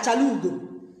dị ka Achalugo.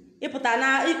 ịpụta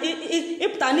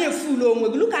na efulo onwe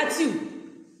gị. Look at you.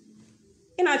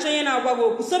 Ị na-achọ onye na-agwa gị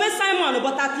okwu sobe Simon,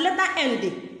 but at later end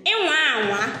ịnwa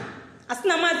anwa asị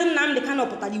na Mazi Nnamdi Kanu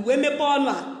pụtara iwe mepe ọnụ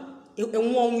a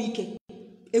enwe ọnwụ ike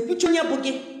ekwuchi onye bụ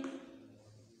gị.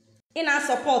 Ị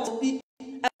na-support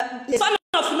son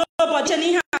of nobody chen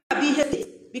ihe a bụ ihe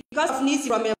because of n'isi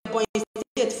from Ebonyi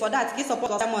State for that ka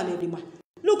support Simon Edima.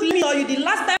 Look, let me tell you, the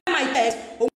last time I test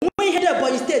onwe ihe dị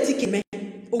Ebonyi State kime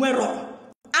onwero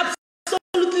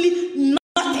absolutely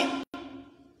nothing.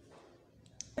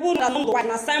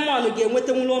 Na Simon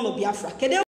ga-enweta nwụlọ ụlọ Biafra.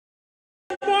 Kedu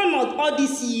all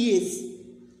these years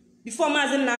before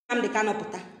Mazi Nnamdi Kanu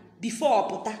pụta, before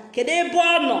pụta, kedu ebe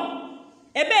ọ nọ?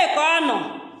 Ebe ka ọ nọ?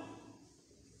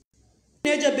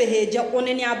 Na-ejebeghị eje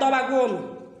onene adọbago ụnụ.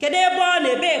 Kedu ebe ọ nọ?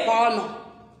 Ebe ka ọ nọ?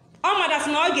 Ọ madasị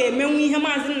na ọ ga-emenwu ihe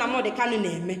Mazi Nnamdi Kanu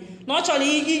na-eme, na ọ chọrọ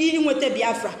inweta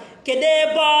Biafra. Kedu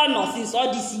ebe ọ nọ since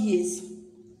all these years?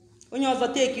 Onye ọzọ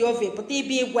take over pụta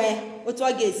ibe igwe otu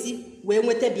ọ ga-esi wee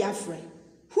nweta Biafra.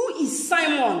 Who is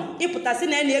Simon? Ịpụtasị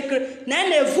na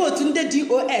na-vote ndị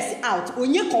DOS out.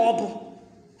 Onye ka ọ bụ?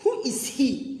 Who is he?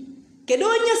 Kedu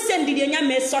onye sendiri nya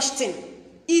mee such thing?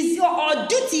 Is your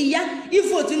duty ya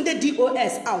ivote ndị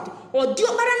DOS out? Or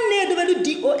diokpara nne edobelu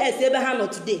DOS ebe ha nọ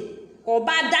today?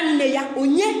 Ọba danne ya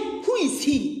onye? Who is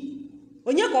he?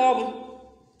 Onye ka ọ bụ?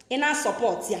 Ị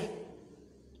na-support ya.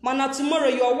 Mana tomorrow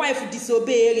your wife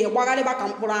disobey gbagharịba ka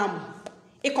mkpụrụ amụ.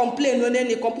 I complain on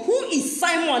any who is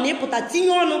Simon? Ịpụta tinye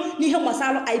ọnụ n'ihe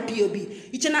gbasara IPOB.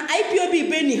 Iche na IPOB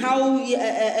be ni how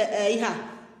ihe a.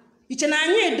 Iche na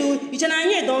anyị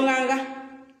edo nganga.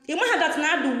 Ịma that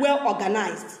na do well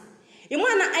organized.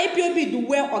 Ịma na IPOB do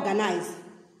well organized.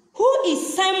 Who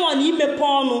is Simon imepe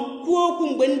ọnụ kwuo okwu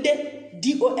mgbe ndị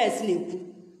DOS na-ekwu?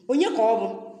 Onye ka ọ bụ?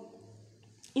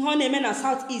 Ihe ọ na-eme na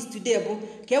South East today bụ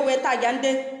ka e wee tag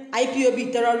ndị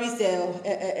IPOB terrorist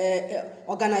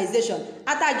organization.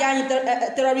 Atagi anyị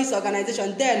terrorist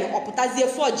organization then ọpụtazie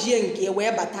forge nke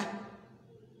wee bata.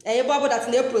 Ebe ọ bụ that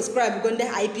na prescribe go ndị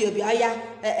IPOB aya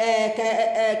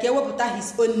ka ewepụta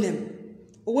his own name.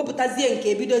 O wepụtazie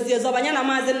nke ebidozie zọbanya na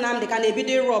Mazi Nnamdi Kanu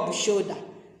ebido rub shoulder.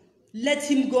 Let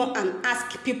him go and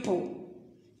ask people.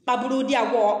 Paburu di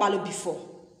agwa ọkpalụ before.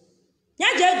 Ya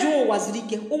je ju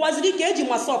ụwa zuru ike eji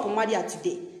masop mmadụ ya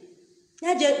today.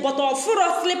 Ya je but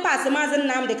ofuro slippers Mazi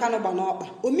Nnamdi Kanu gba n'ọkpa.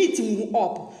 O meet mu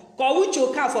up. Ka Uche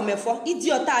Okafọ mefọ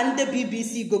idiota ndị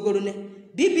BBC gogorone.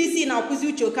 BBC na-akwụzi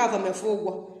Uche Okafọ mefọ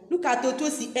ụgwọ. Look at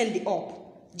otu si end up.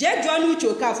 Je jụọ Uche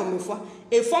Okafọ mefọ,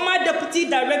 a former deputy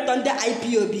director ndị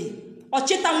IPOB.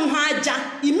 Ocheta nwa aja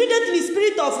immediately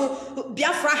spirit of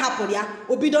Biafra hapụrụ ya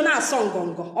obido na asọ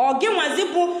ngọngọ. Ọ gị nwazi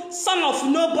bụ son of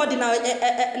nobody na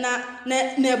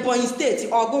Ebonyi State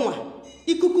ọgụnwa.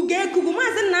 Ikuku ga-ekuku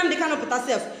Mazi Nnamdi Kanu pụta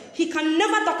self. He can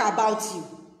never talk about you.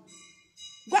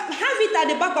 Have it at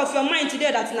the back of your mind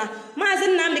today that na Mazi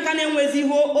Nnamdi Kanu enwezi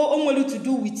ihe o nwere to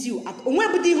do with you.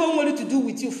 Onwebụdị ihe o nwere to do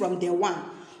with you from day one.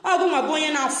 Ọgụnwa bụ onye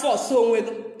na-force onwe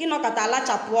gị ịnọkọta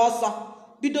alachapụ ọsọ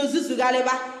bido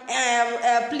zuzugharịba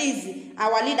please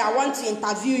our leader I want to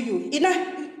interview you.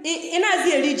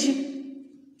 Ịnazi eri ji.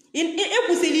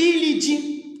 Ekwusịrị iri ji.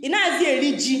 Ịnazi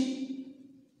eri ji.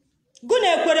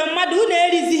 Gụna ekwere mmadụ unu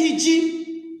erizighị ji.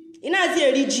 Ịnazi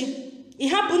eri ji.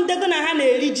 Ịhapụ ndị gụ na ha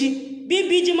na-eri ji.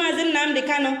 BBG Mazi Nnamdi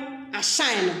Kanu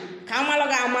ashine ka amalụ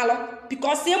ga amalụ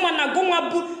because ịma na unu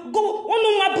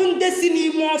nwa bụ ndị si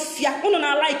n'ime ọfịa unu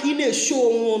na like ị na-esho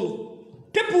onwe unu.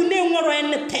 People na-enwero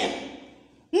anything.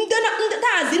 Ndị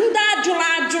ajụrụ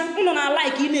ajụ unu na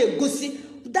like ị na-egosi.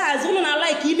 Dazi unu na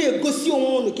like ị na-egosi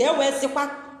onwe unu ka e wee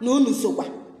sịkwa na unu sokwa.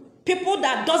 People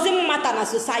that doesn't matter na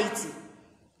society.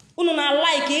 Unu na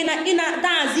like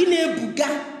dazi na-ebuga.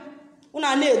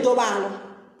 Unu na-edobe alụ.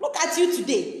 Look at you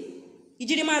today.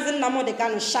 Ijiri Mazi Nnamdi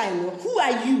Kanu shine. Who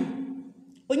are you?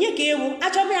 Onye ka ewu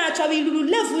achọbụ iluru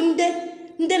level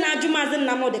ndị na-ajụ Mazi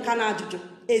Nnamdi Kanu ajụjụ.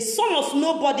 A son of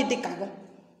nobody dịka.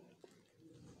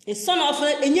 A son of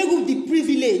enyegu the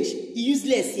privilege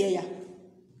useless here.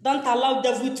 Don't allow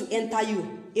devil to enter you.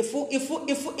 If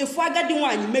agadi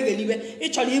nwanyị megeliwe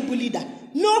ịchọrọ ịbụ leader.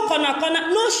 No corner,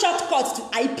 no shortcut to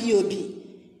IPOB.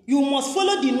 You must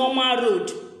follow the normal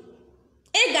road.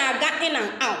 Ị ga-aga in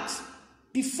and out.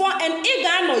 Before and ị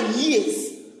ga-anọ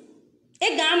years.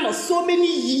 Ị ga-anọ so many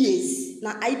years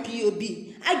na IPOB.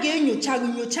 A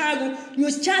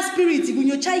ga-enyocha spirit,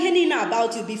 nyocha ihe niile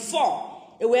about you before.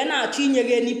 E wee na-achọ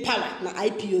inyere any power na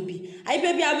IPOB.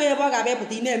 IPOB abụghị ebe ọ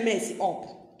ga-abịapụta ị na-emesi up.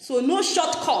 So no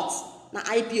shortcut na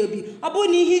IPOB. Ọ bụrụ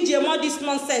na ihe iji eme this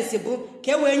nonsense bụ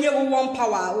ka e wee nye one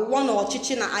power, one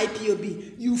ọchịchị na IPOB.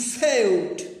 You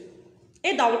failed.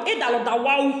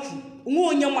 Ịdalụdawa ukwu.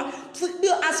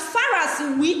 As far as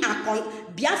we are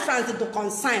Biafrans to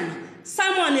consign.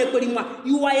 Simon Ekwerimwa,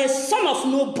 you are a son of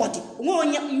nobody.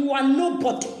 You are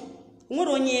nobody.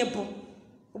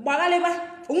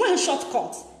 Onwe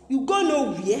shortcut. You go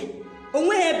nowhere.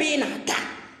 Onwe ebe na ga.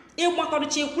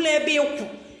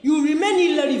 You remain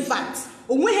irrelevant.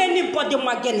 Onwe anybody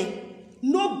magene.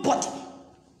 Nobody.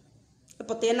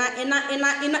 But in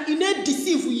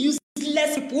deceive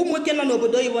useless people. Umweke na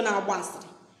nobodo iwo na agbasiri.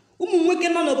 Umweke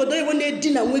na nobodo iwo na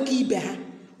edina nweke ibe ha.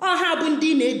 All have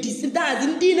ndị na-deceive. That's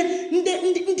ndị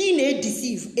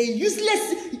na-deceive. A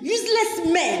useless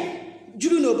man.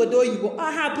 Juru n'obodo oyibo.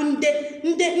 All have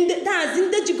that's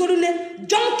ndị jigoro ne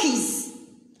junkies.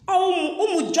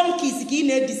 Ụmụ junkies ka ị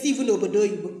na-deceive n'obodo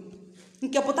oyibo.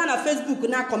 Nke pụta na Facebook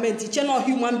na comment iche na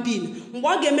human being. Mgbe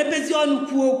ọ ga-emepezi ọnụ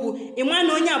kwuo okwu, ịma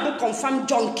na onye abụ confirm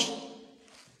junkie.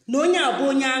 Na onye abụ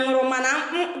onye aṅụrụ mana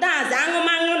that's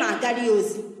aṅụmaṅụ na-agari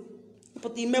ozi.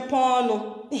 Pụta imepe ọnụ.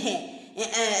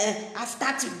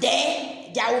 After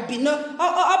today, there will be no.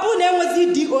 Abune was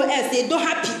DOS. They don't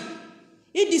happy.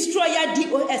 He destroy your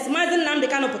DOS. Mazi Nnamdi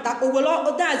Kanu puta. Owolo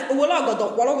godo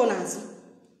kworogo nazi.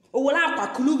 Owola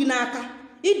Achalugo naka.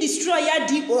 He destroy your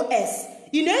DOS.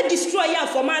 You know destroy your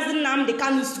for Mazi Nnamdi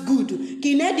Kanu's good.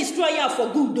 He know destroy your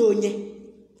for good onye.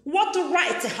 What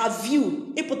right have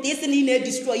you? He put this in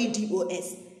destroy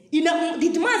DOS. You know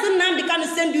did Mazi Nnamdi Kanu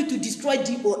send you to destroy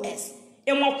DOS?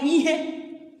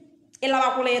 Look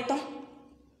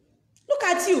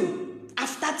at you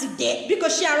after today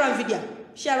because share around video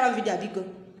because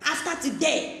after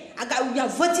today we are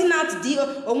voting out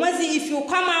the Wednesday. If you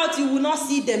come out you will not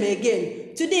see them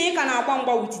again. Today you can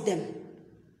agba with them.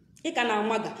 You can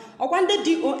amaga okwande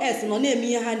DOS no na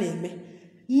eme ha na eme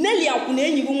Nelly akwuna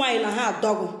enyi bu nwanyị na ha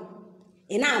adogo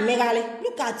ina amegale.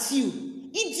 Look at you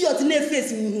idiot na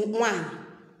face nwanyị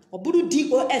oburu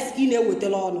DOS ki na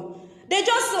ewetela ọnụ. They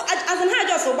just as an high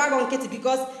just bag on Kitty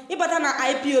because if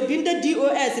I IPO been the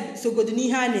DOS so good in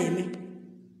name.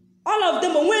 All of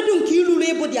them when don't kill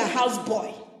label their house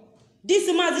boy. This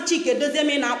Mazi Chike doesn't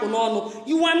mean up on.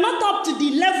 You are not up to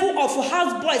the level of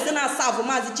house boys and serve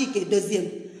Mazi Chike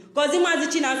doesn't. Because Mazi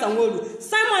China Sanwolu.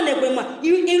 Simon Ebema,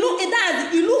 you look at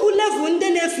that, you look who level in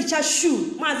the feature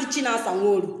shoe, Mazi China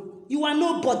Sanwolu. You are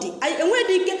nobody. I where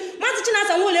they get Mazi China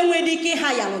Sanwolu and where they get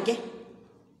higher again.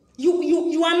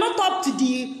 You are not up to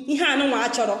the ihe anu nwa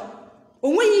achoro.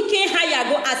 Onwe ike hire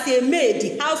go as a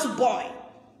maid, house boy.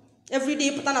 Every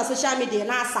day put on social media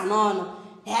na asa no.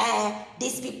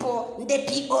 These people the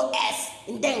POS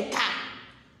then car.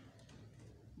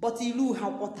 But ilu ha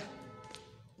water.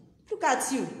 Look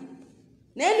at you.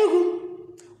 Na enugu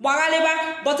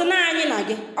gbagaleba but na anyi na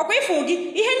gi. Okwa ifu gi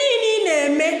ihe niile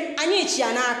na-eme anyi chi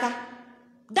anaka.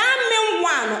 That men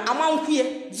one among here,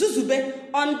 Zuzube,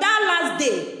 on that last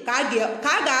day, Kaga,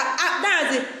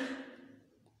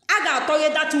 Aga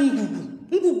told that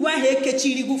Ngugu heke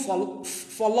chirigu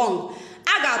for long.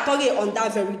 Aga told on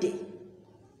that very day.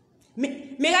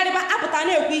 Megariba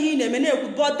apatane kwi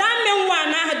but that men one I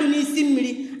had to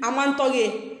simili, among toge.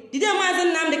 Did a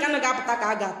man name the kind of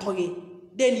aga toge?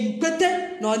 Then you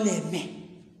better no name.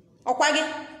 Okwage,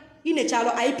 in a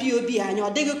chalo IPOB and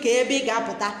your dego kebe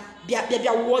gapota.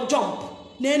 Bia war jump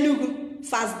n'enugu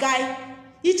fast guy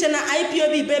each na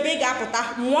IPOB baby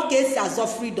ga-apụta nwa ka esi azọ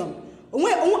freedom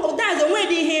onwe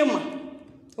dị ihe ma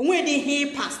onwe dị ihe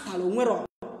pastor onwere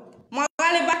ma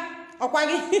galiba ọkwa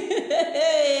gị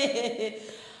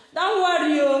don't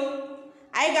worry o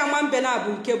anyị ga-ama mbe na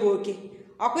bụ nke bụ oke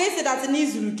ọkwa isi dat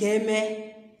n'izuru ka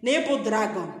eme na ịbụ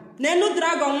dragon n'enu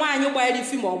dragon nwaanyị gbara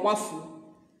ifi ma ọ gbafuo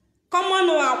common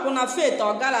akwụ na faith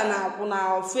ọgala na akwụ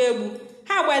na ofe egbu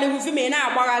ha gwara iwu me na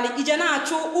agbaghali ije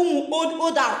na-achụ ụmụ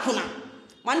oda akwụna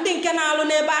ma ndị nke na-alụ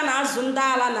n'ebe a na-azụ ndị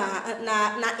ala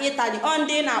na Italy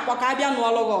ndị na-akpọ ka abịa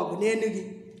n'ọlụ ọgụ n'enu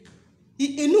gị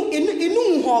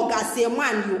inu ho gasi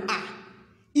man you are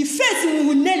ifesi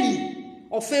nwu Nelly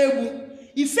ofegbu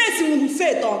ifesi nwu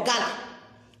faith ogala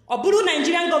oburu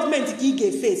Nigerian government ka ị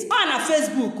ga-face na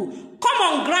Facebook come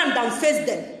on ground and face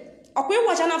them okwa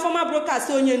iwacha na former broadcast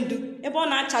onye ndu ebe ọ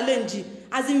na-challenge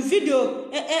as in video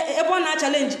ebe ọ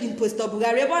na-challenge impostor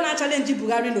Buhari ebe ọ na-challenge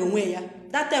Buhari n'onwe ya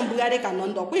that time Buhari ka nọ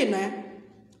ndọ kwa ino ya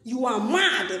you are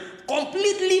mad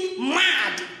completely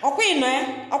mad okwa ino ya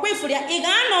okwa ifuru ya ị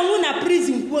ga-anọnwu na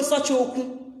prison kwuo socha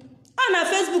okwu na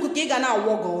Facebook ka ị ga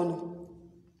na-awọ gị ọnụ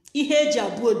ihe eji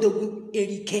abụ odogwu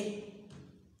erike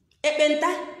ekpenta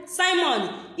Simon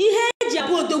ihe eji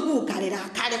abụ odogwu karịrị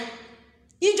akarị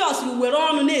ijos were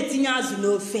ọnụ na-etinye azụ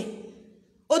n'ofe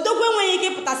odogwu enweghị ike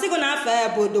pụtasị gị na afọ ya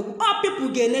bụ odogwu ọ pipụ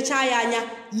ga-enecha ya anya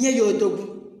nye ya odogwu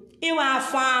iwe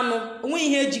afọ anụ onwe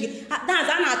ihe ejighị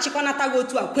daza a na-achịkọnata gị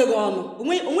otu a kweghị ọnụ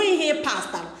onwe ihe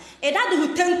pastara ịdadụghị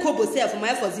 10 kobo sef ma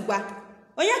efọzikwa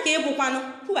onye ka ịbụkwanụ?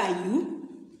 Who are you?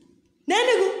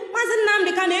 N'Enugu Mazi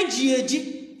Nnamdi Kanu eji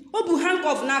o bu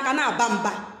handcuff n'aka na-aba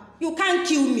mba. You can't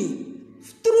kill me.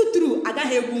 True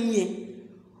agaghị egwu nwunye.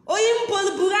 Onye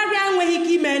Buhari enweghị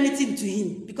ike ime anything to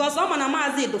him because ọ ma na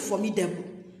Mazi dị formidable.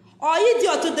 Oyi dị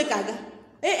otu dị ka ga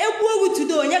ekwu ogwu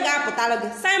today onye ga-apụtara gị.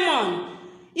 Simon,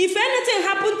 if anything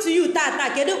happen to you tata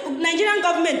kedu Nigerian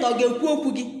government ọ ga-ekwu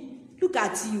okwu gị? Look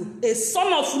at you, a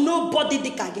son of nobody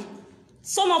dị ka gị.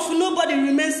 Son of nobody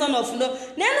remains son of no.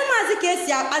 N'enu Mazi ka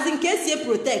esi azin ka esi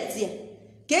protect ya.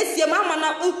 Ka esi ma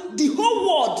na the whole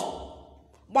world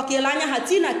gbakele anya ha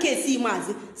tina kesi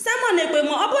Mazi. Simon ekwe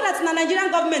mo ọ bụ that na Nigerian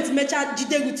government mecha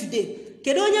jidegu today.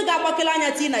 Kedu onye ga-agbakele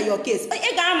anya tina your case?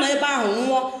 Ị ga-anọ ebe ahụ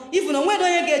nwụọ even onwe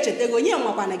onye ga-echetego onye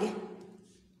nwakwana gị.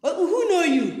 Who know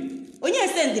you? Onye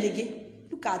sendiri gị?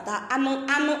 Look at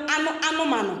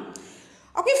anụmanụ.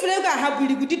 Ọkwa ifere ego ha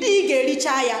buru ibu didi ị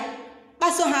ga-ericha ya.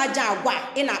 Kpaso ha aja agwa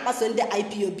ị na-akpaso ndị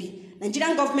Ipob.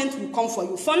 Nigerian government will come for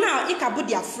you. For now, ị ka bụ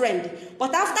their friend.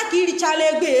 But after ka ị richala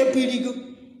ego ebirigo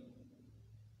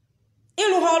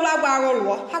ịlụ ha ọrụ agba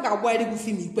arụlụọ ha ga-agba erigo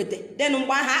fim ikwete. Then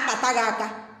mgbe ha akpata gị aka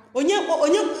onye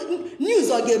news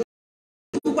ọ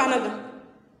ga-ebukwana gị.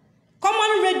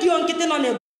 Common radio nkịtị nọ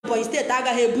n'Ebonyi steeti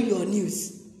agaghị ebu your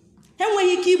news. Ha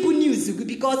enweghị ike ibu news gị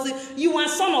because you are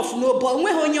son of nobody.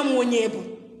 Onweghị onye nwe onye bụ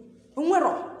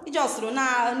onwero ijosoro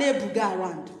na-ebuga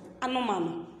around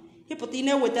anụmanụ ịpụta ị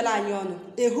na-ewetara anyị ọnụ.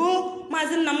 Eho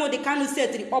Mazi Nnamdi Kanu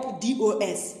setiri up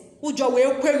DOS ụjọ wee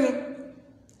kweru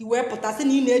iwe pụta sị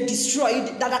na ị na-destroy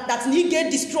that na ị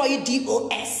ga-destroy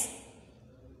DOS.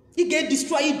 Ị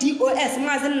ga-destroy DOS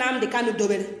Mazi Nnamdi Kanu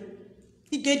dobere.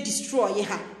 Ị ga-destroy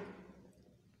ha.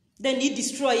 Then ị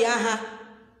destroy ha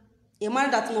ị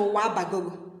mara that n'ụwa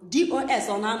abagogo. DOS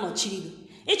ọ na-anọchiri gị.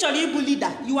 Ị chọrọ ịbụ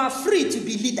leader, you are free to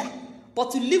be leader.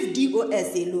 But to leave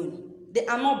DOS alone, they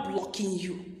are not blocking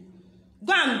you.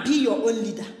 Go and be your own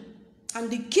leader. And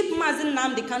they keep Mazi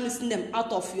Nnamdi Kanu's name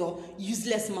out of your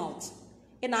useless mouth.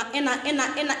 A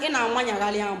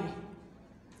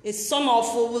son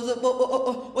of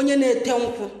onye na-ete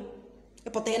nkwụ.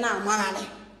 Ịpụta na amaghali.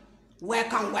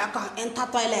 Welcome. Enter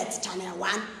toilet channel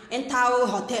 1, enter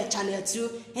hotel channel 2,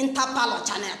 enter parlor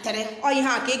channel 3. All you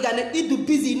have to do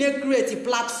busy na create a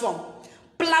platform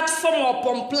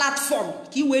upon platform.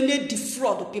 He will not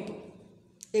defraud people.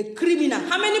 A criminal.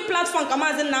 How many platforms can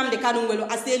Mazi Nnamdi Kanu nwere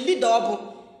as a leader?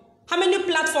 How many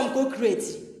platforms go create?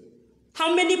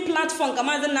 How many platforms can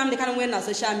Mazi Nnamdi Kanu nwere na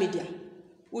social media?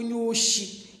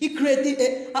 Onyoshi. He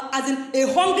created as in a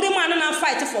hungry man na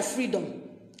fight for freedom.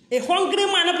 A hungry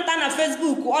man put on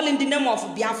Facebook all in the name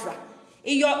of Biafra.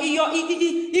 He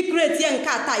created a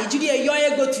kata. He did a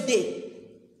ego today.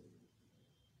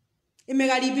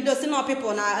 Imegari video see no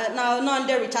people now on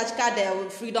the recharge card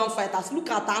freedom fighters. Look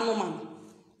at Anuman.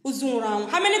 Uzunran.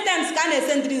 How many times can they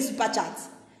send in super chat?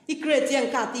 He created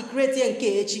a cat, he created a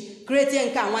cage, created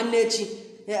a cat one nechi.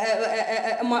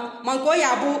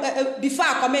 Mankoya before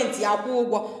I comment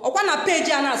yabu or one page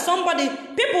and somebody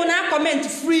people now comment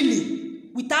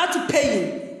freely without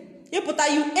paying. You put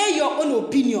you air your own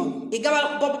opinion.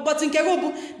 But in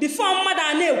Kerobu before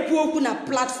mother ne ku na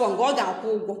platform go ga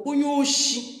ku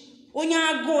onyoshi.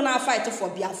 Onya go na fight for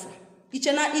Biafra.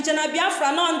 Ichena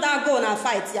Biafra no under go na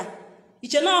fight ya.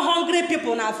 Ichena hungry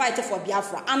people na fight for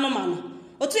Biafra. Anụmanụ.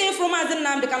 Otu ihe from Mazi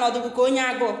Nnamdi Kanu ọdụgụ ka onye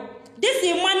agụ. This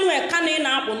Emmanuel Kanu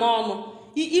na-akpụ n'ọnụ.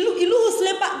 Ilu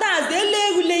sleeper that's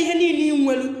ele ihe niile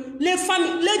nwelu. Le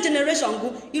family le generation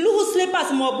go. Ilu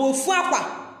sleepers ma ọ bụ ofu akwa.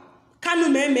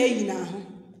 Kanu eme yi na ahụ.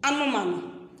 Anụmanụ.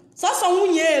 Sọsọ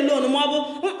nwunye alone ma ọ bụ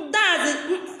that's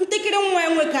ntikiri nwa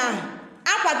enwe ka ahụ.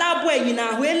 Akwada bụ enyi na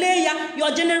ahụ ele ya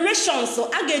your generation so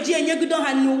a ga-eji enyegido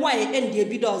ha n'ụwa end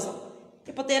ebido ọzọ.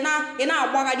 Ịpụta ị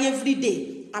na-agbagharị every day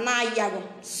anaghị yago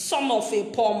son of a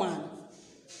poor man.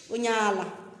 Onye ala.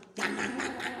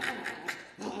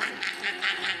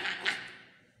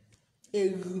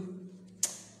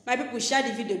 My people share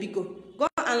the video because go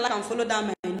and like and follow down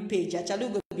my new page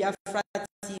Achalugo Biafra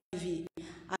TV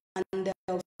and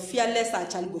Fearless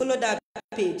Achalugo. Follow that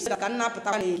page so can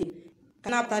na-apụta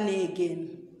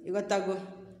again. You got to go.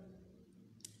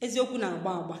 Eziokwu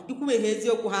na-agba ikwubeghị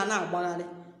eziokwu ha na-agbagharị.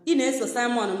 Ị na-eso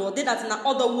Simon no dey that na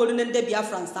other world ndị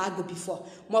Biafrans ago before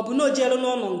ma ọ bụ na ojelu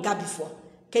n'ụlọ nga before.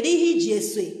 Kedu ihe iji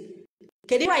eso?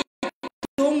 Kedu right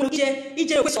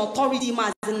ije authority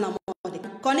Mazi Nnamdi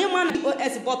Kanu? Koni man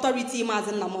OS authority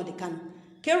Mazi Nnamdi Kanu.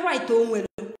 Ke right o nwere?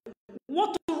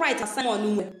 What right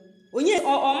Simon nwere? Onye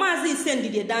o Mazi send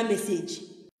the that message.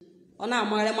 Ọ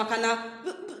na-amara maka na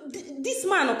this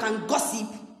man can gossip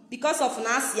because of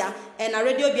Nasia and a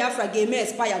Radio Biafra game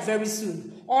expire very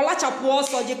soon. ọlachapụ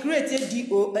ọsọ je create the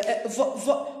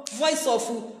voice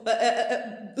of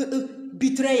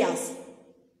betrayers.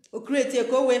 O create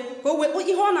ka o wee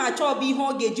ihe ọ na-achọ bụ ihe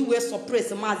ọ ga-eji wee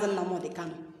suppress Mazi Nnamdi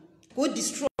Kanu. Ka o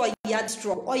destroy ya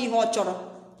destroy ọ ihe ọ chọrọ.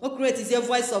 O create a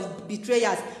voice of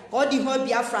betrayers. Ka ọ dị ihe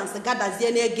Biafrans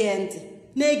gadazie na-ege ntị,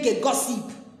 na-ege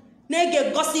gossip.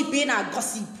 Na-ege gossip ị na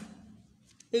gossip.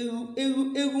 Ewu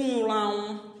nwụrụ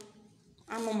anwụ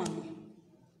anụmanụ.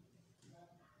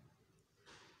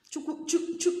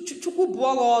 Chukwu bụ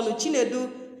ọghọ ọnụ. Chinedu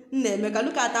Nnaemeka,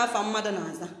 look at afa mmadụ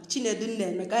na-aza Chinedu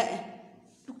Nnaemeka.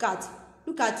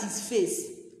 Look at his face.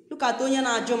 Look at onye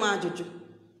na-ajụ m ajụjụ.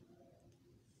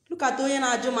 Look at onye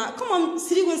na-ajụ m. Come on,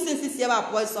 siri go sense si ebe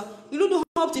apụ ọsọ. You don't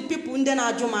help the people ndị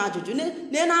na-ajụ m ajụjụ.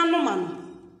 Na anụmanụ.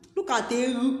 Look at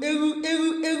eru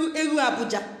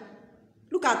Abuja.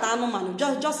 Look at anụmanụ.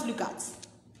 Just look at.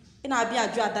 Ị na-abịa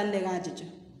ajụ ada nne gị ajụjụ.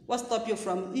 What stop you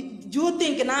from? Do you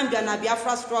think na mbịa na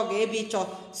Biafra struggle ebe ịchọ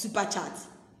super chat?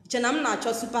 Che na m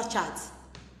na-achọ super chat.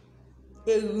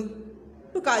 Eru.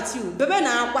 Look at you. Bebe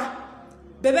na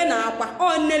akwa.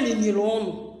 Ọ Nneli nyere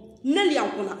ọnụ. Nneli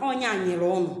akwụna ọnya nyere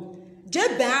ọnụ. Jee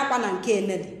bee akwa na nke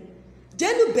Nneli.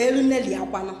 Jee nu beelu Nneli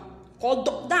akwa na. Ka ọ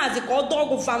dọ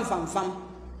ọgwụ vam.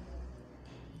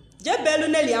 Jee beelu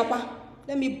Nneli akwa.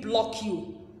 Let me block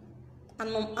you.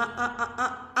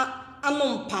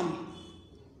 Anumpam.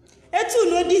 Etu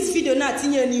no this video na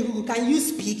tinye n'ihu. Can you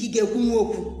speak? Ị ga-ekwu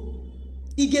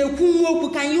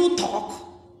okwu. Can you talk?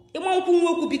 Ịma nkwu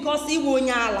okwu because iwe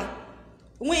onye ala.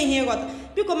 Onwe ihe ghọta.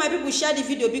 Biko my people share the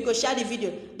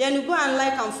video. Then you go and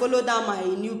like and follow down my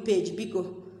new page. Biko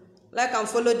like and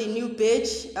follow the new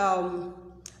page.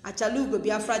 Achalugo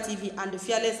Biafra TV and the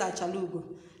fearless Achalugo.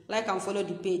 Like and follow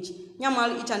the page.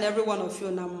 Nyamal each and every one of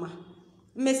you na mma.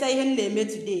 Mmesa ihe na-eme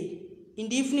today in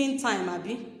the evening time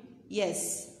abi.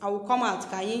 Yes, I will come out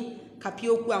ka anyị kapie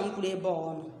okwu ankwuru ebe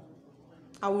ọnụ.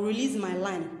 I will release my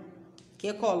line.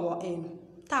 Ke call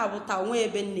taa bụ taa nwe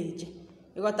ebe nneje.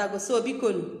 Ịghọtago so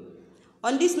bikonu.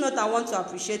 On this note, I want to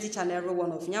appreciate each and every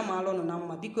one of you. Nyamalụ nọ na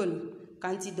mma bikonu ka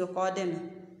ntị do ka ọ dị na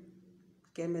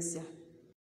ka emesịa.